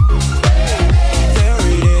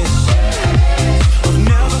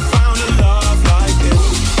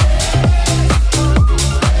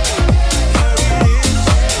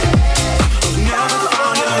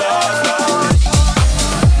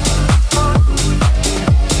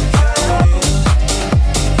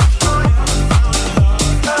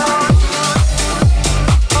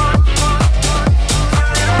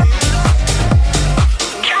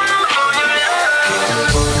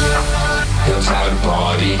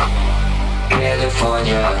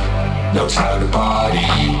 Knows how to party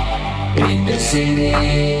in the city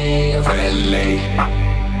of LA,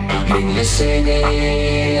 in the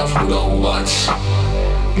city of low ones,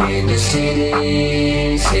 in the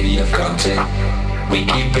city of content. We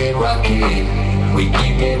keep it rocking, we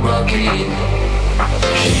keep it rocking.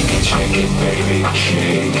 Shake it, baby, shake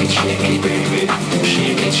it, baby, shake it, baby,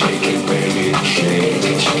 shake it, baby, shake it,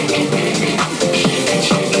 baby, shake it, baby.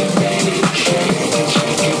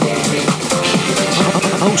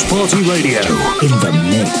 House Party Radio in the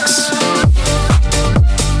mix.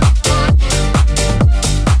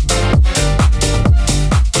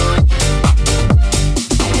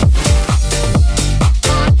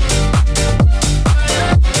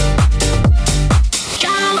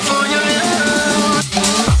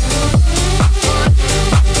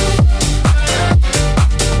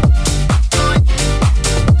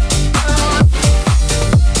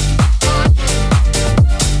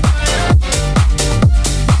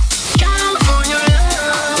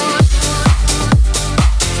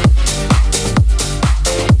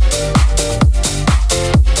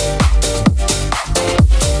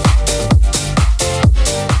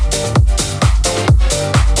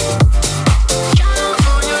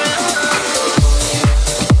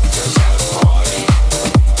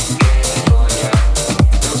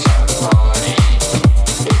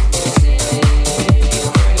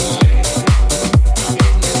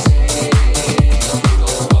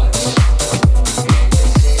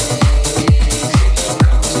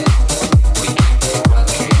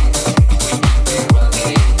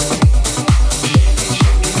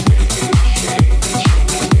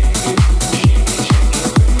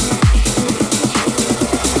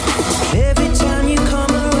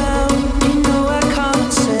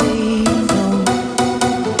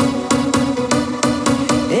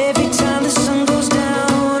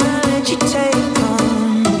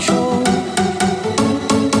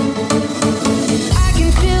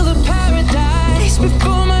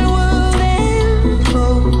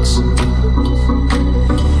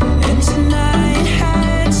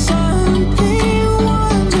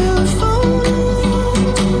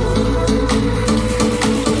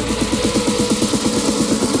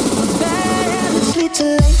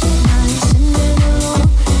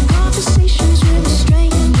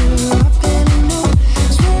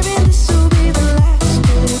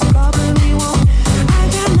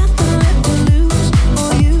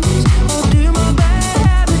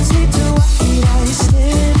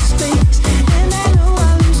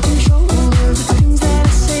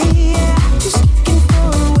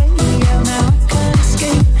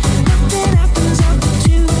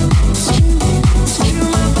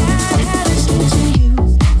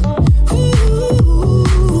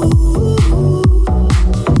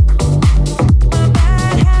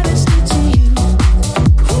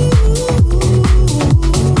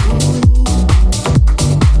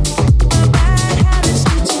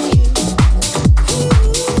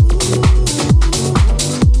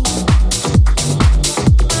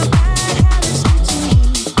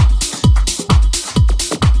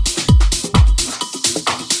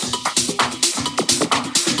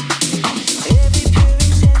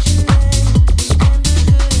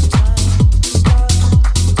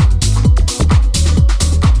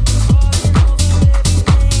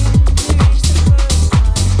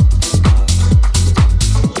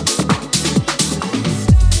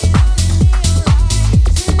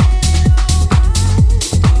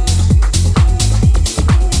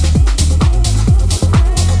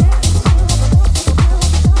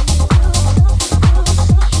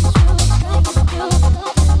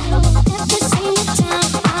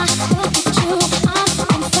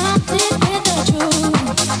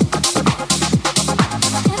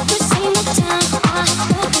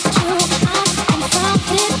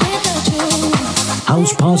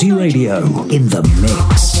 House Party Radio in the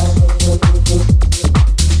mix.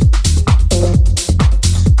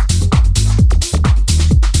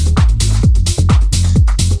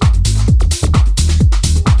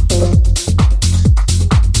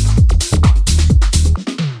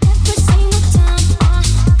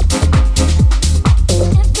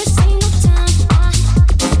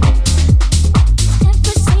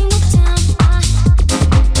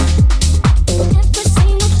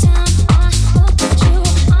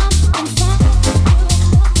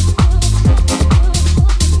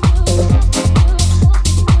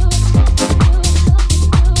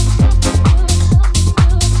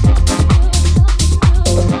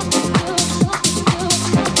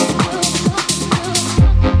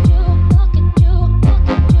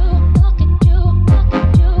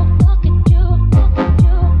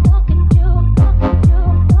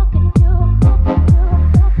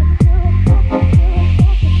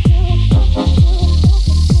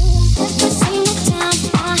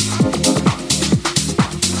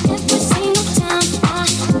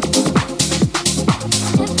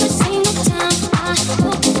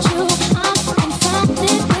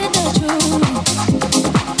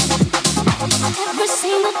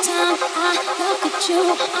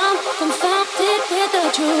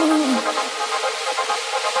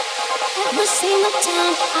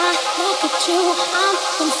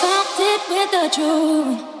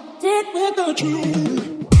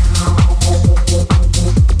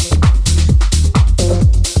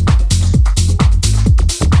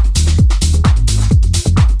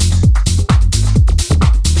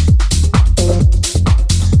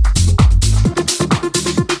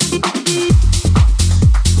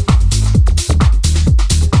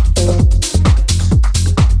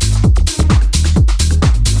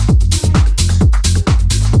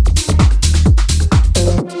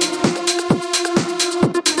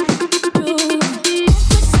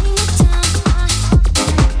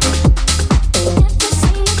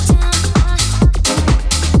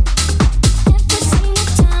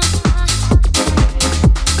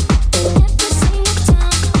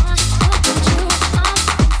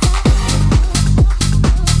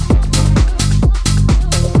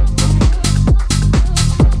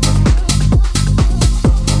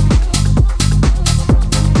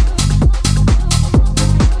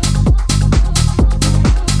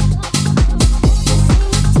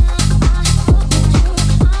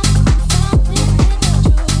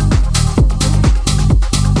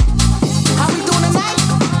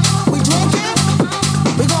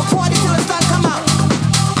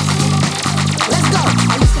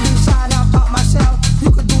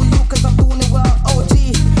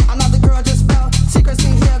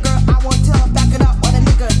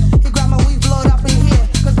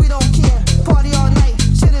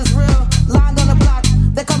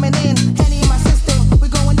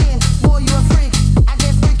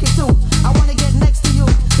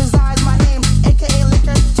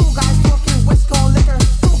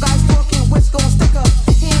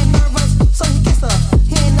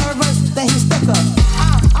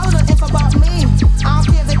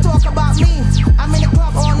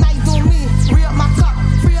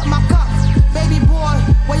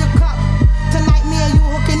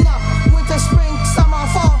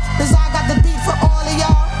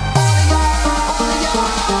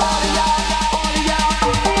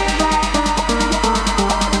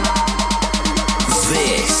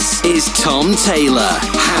 Tom Taylor,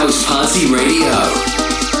 House Party Radio.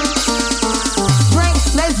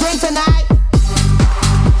 Drink, let's drink tonight.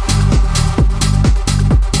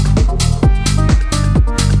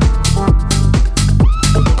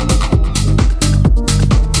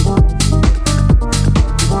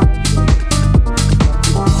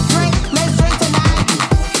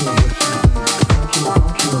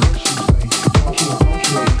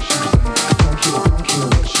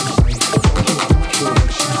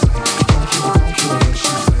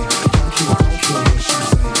 Shake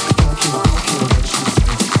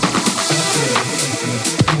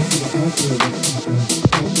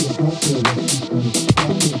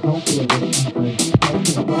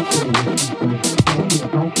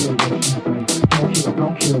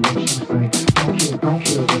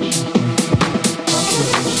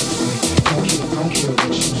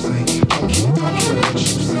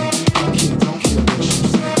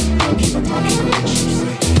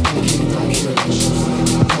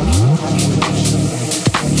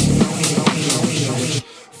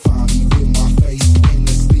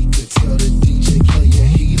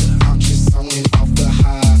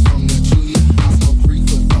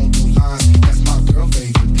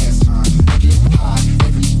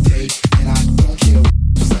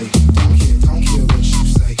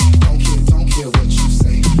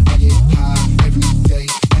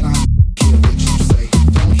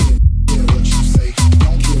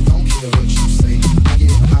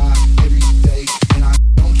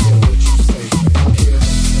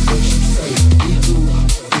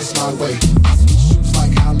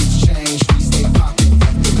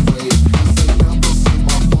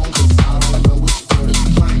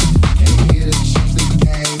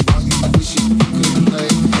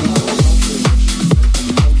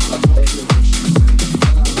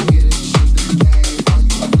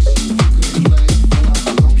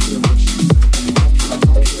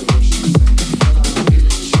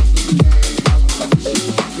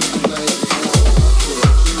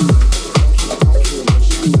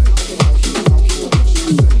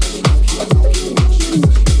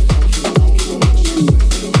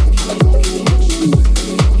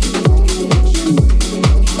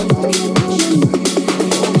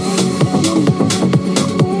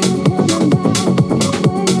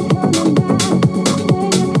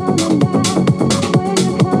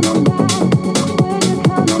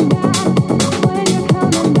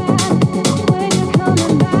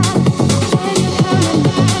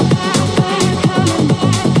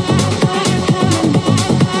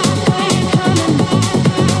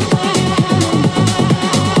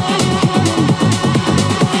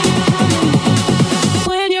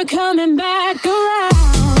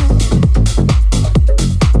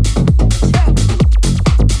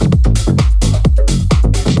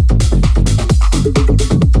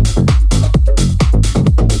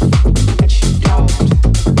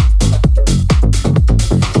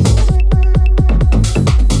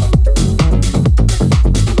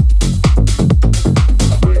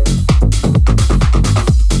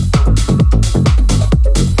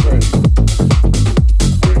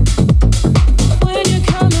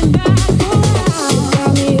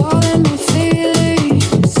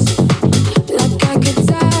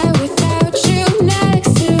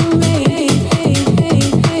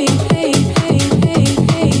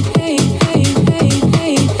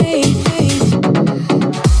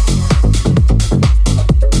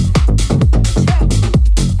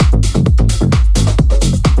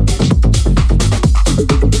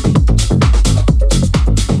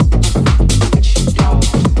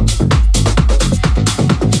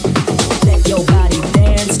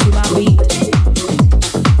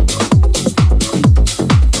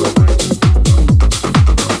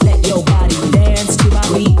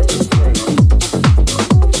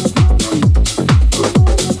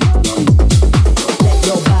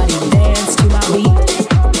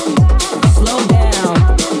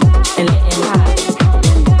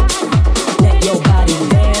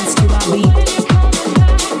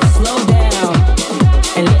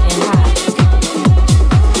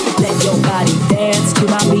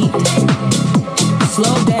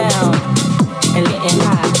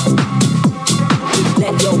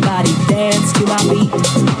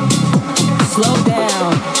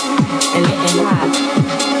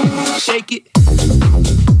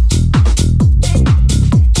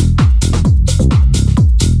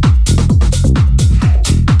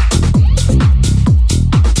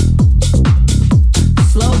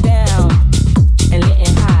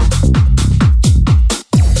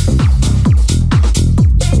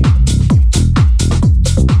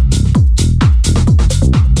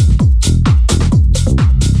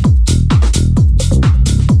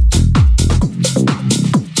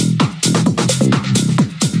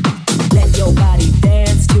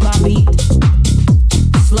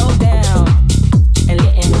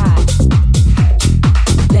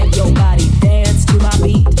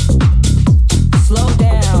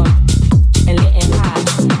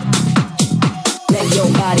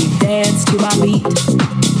dance to my beat.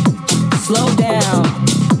 Slow down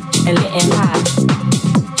and get it hot.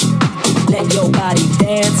 Let your body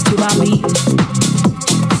dance to my beat.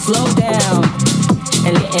 Slow down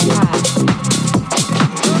and get it hot.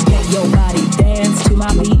 Let your body dance to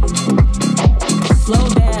my beat. Slow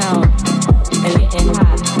down and get it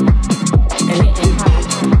hot. And get it hot.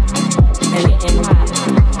 And get it hot.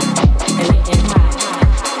 And get it hot.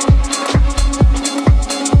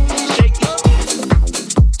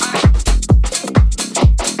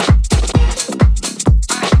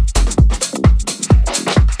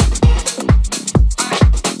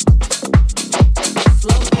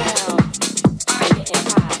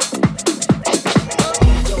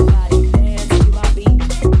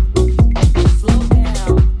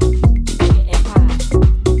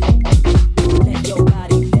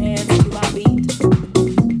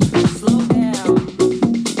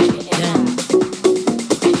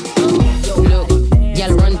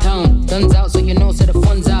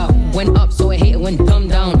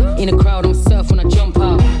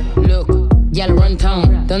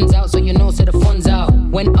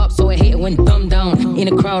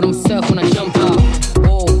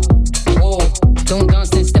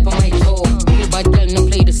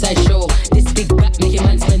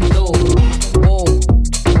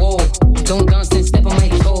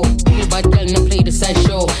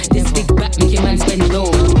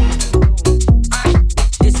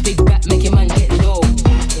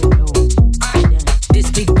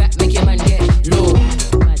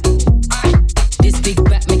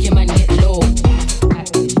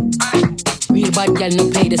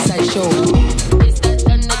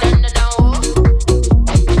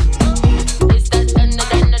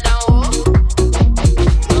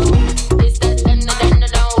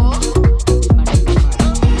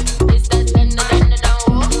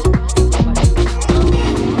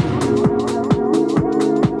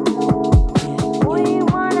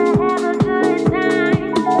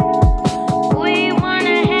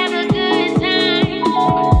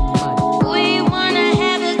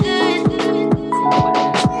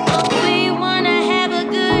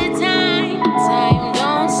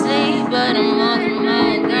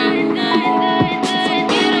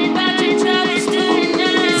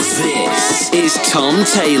 Tom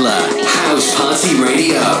Taylor, House Party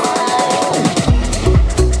Radio.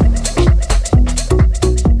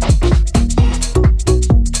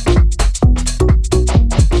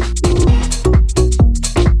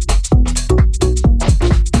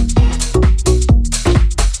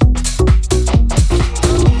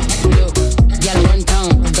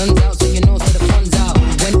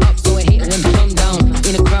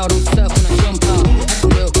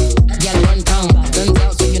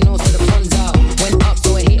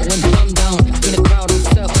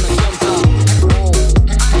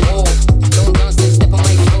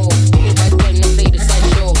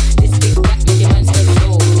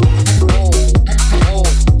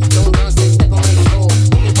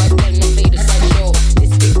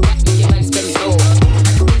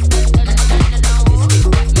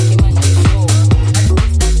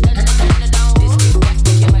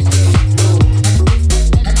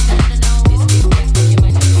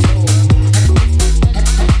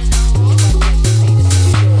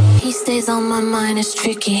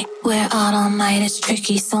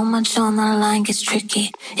 So much on the line gets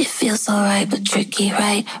tricky. It feels alright, but tricky.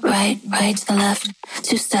 Right, right, right to the left.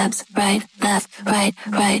 2 steps, right, left, right,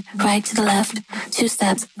 right, right to the left. 2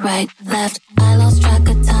 steps, right, left. I lost track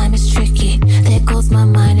of time, it's tricky. There goes my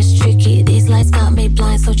mind, it's tricky. These lights got me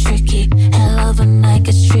blind, so tricky. Hell of a night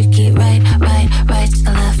gets tricky. Right, right, right to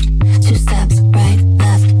the left. 2 steps, right,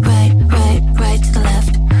 left, right, right, right to the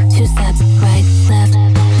left. 2 steps, right, left.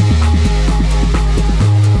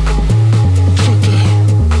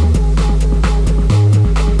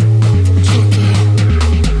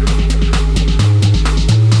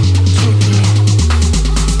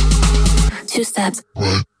 Steps.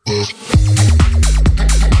 Right, left.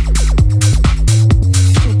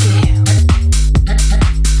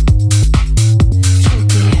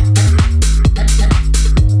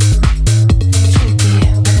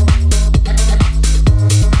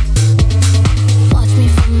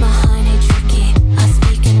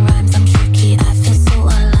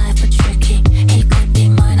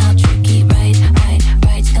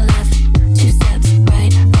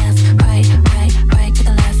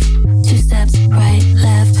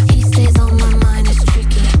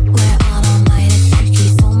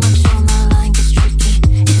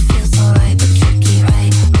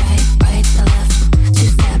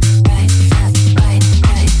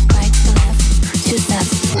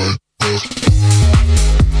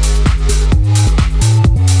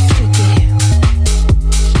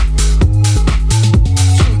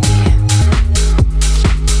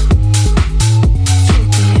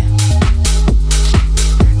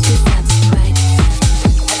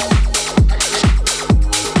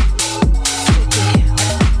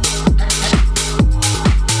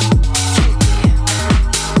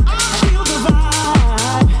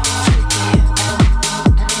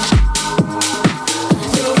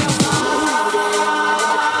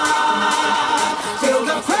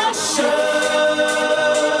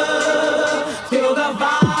 Feel the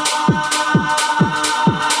vibe.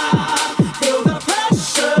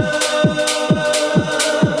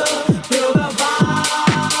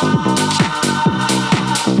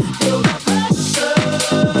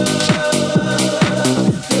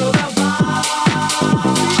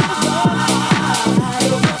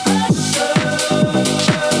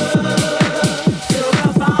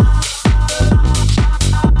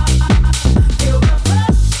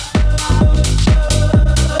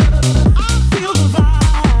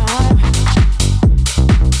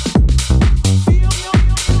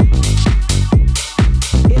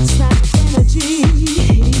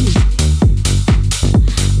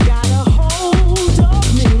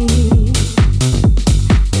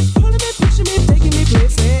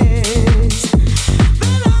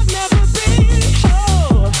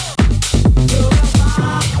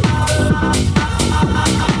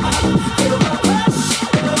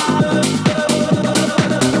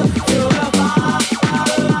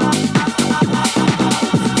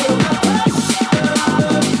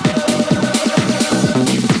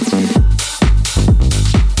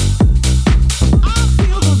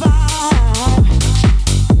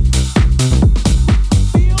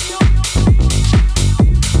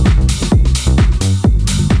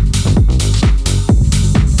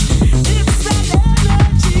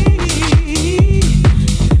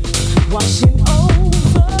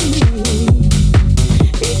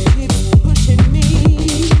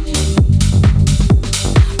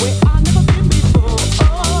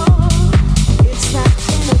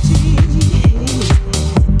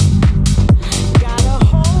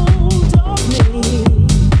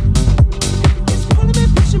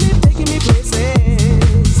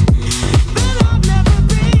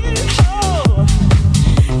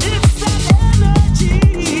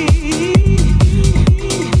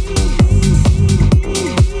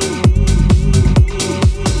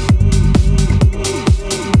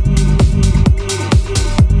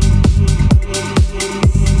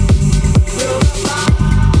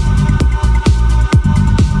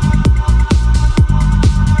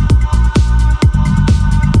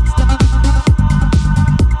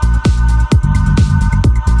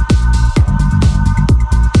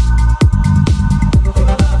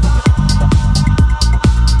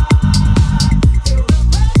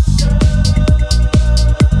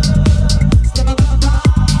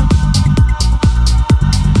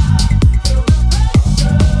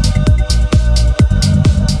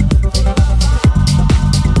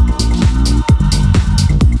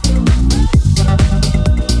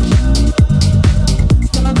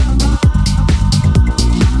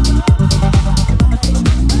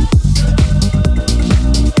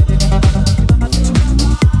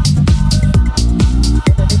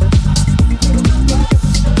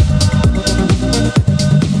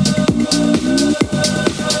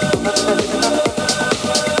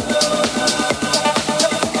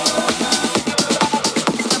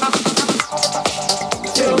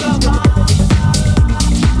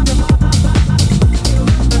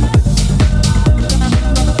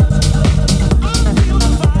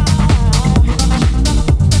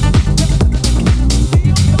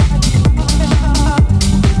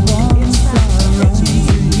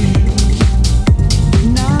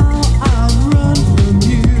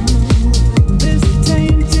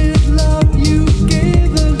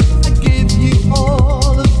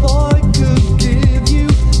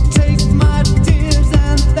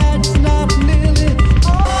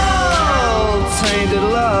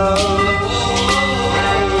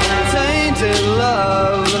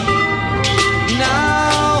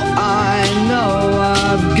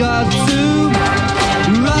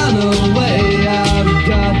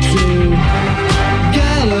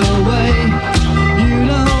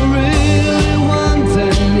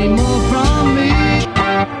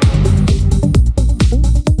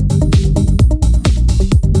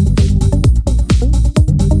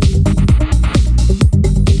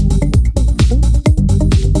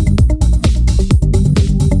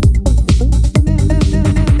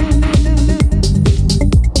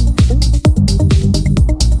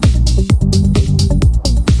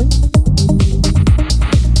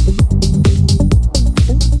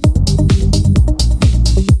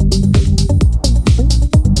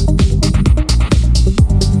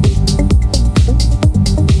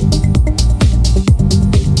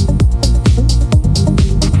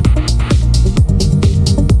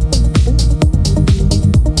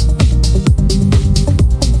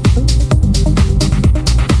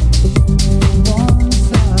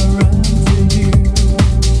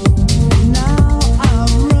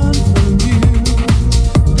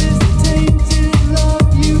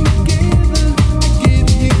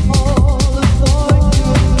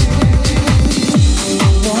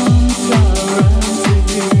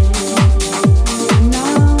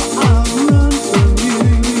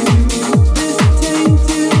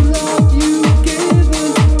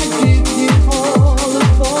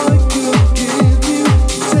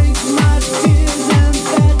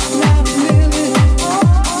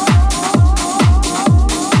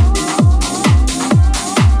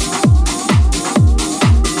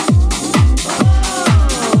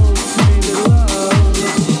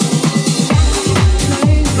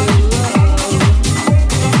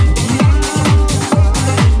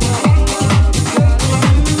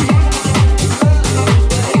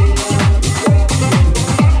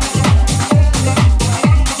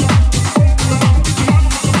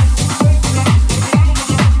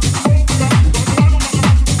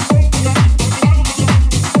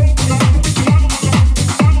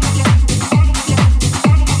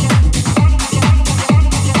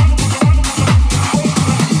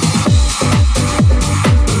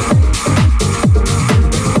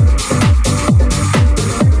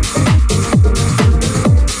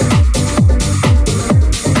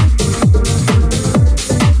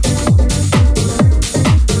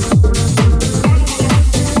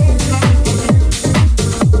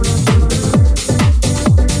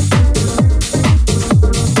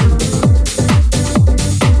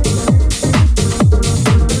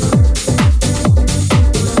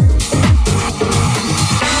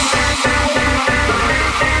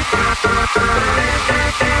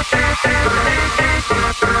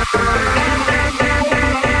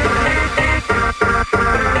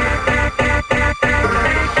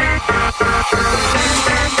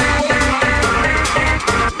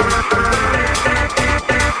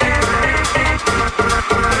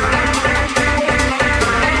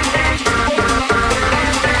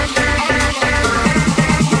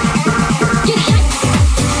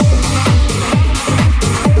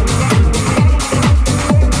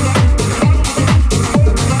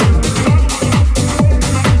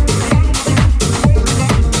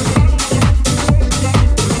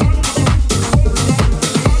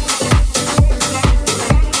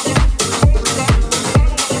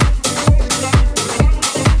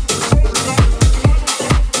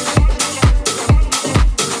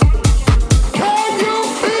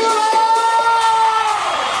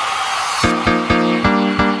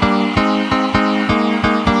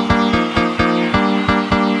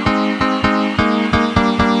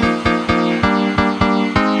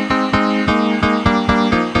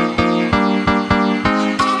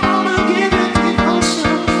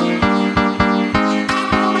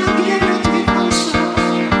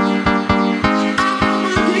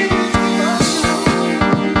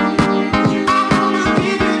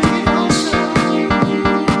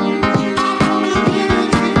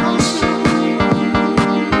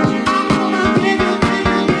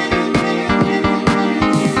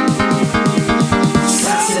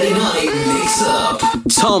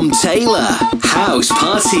 Tom Taylor, House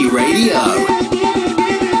Party Radio.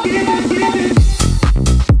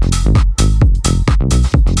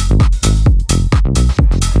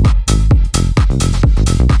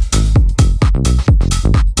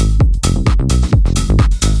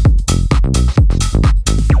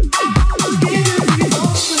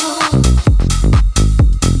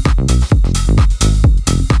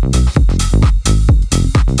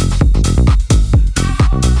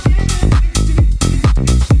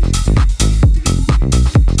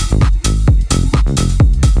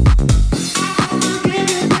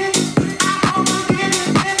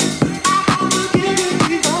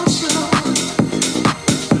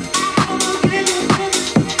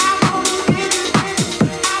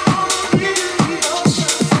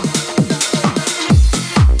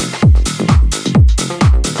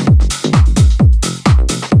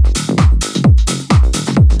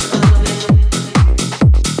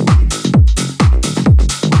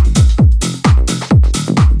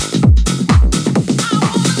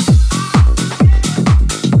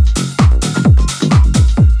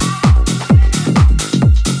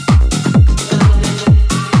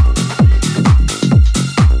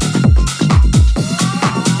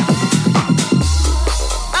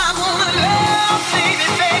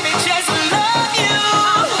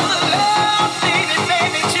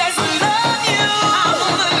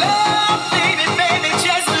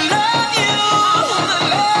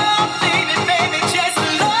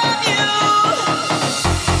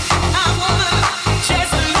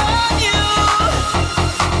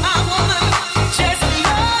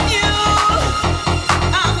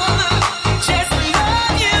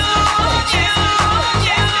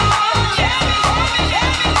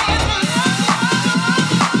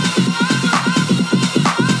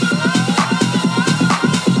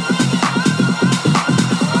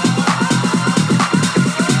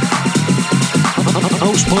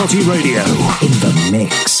 House Party Radio in the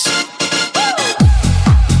mix.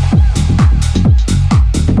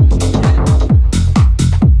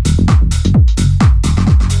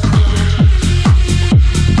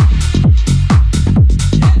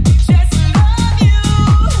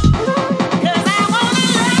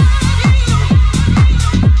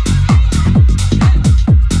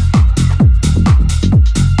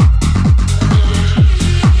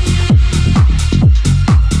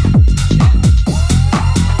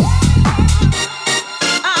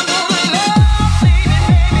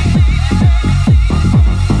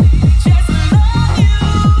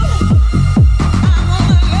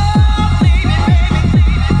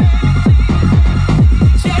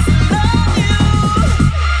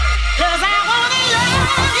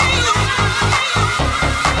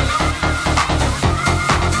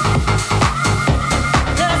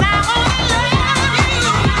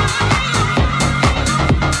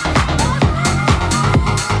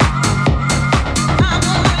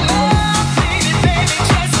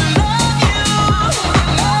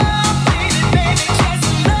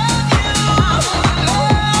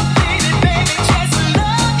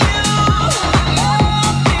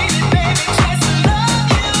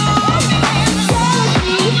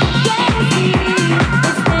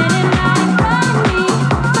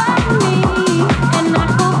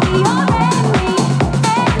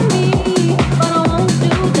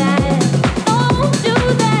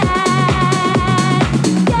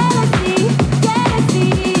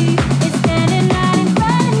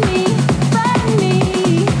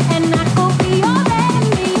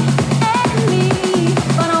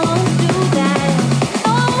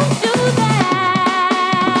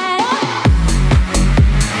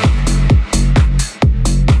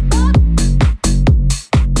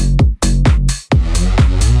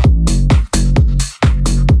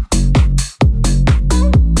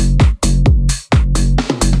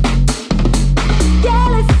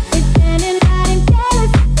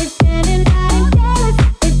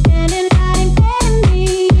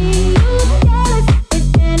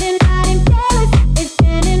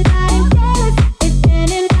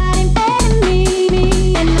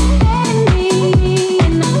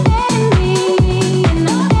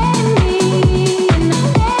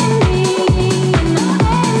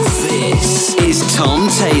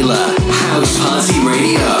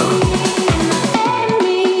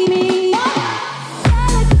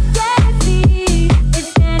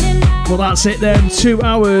 That's it then, 2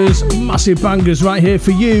 hours, massive bangers right here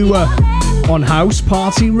for you on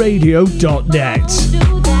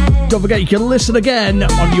housepartyradio.net. Don't forget you can listen again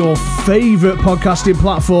on your favourite podcasting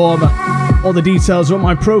platform. All the details are on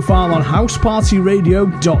my profile on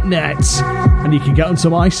housepartyradio.net, and you can get onto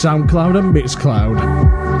my SoundCloud and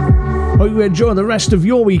Mixcloud. Hope you enjoy the rest of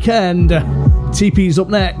your weekend. TP's up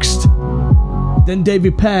next. then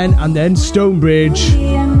David Penn, and then Stonebridge.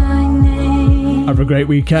 Have a great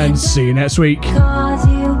weekend. See you next week.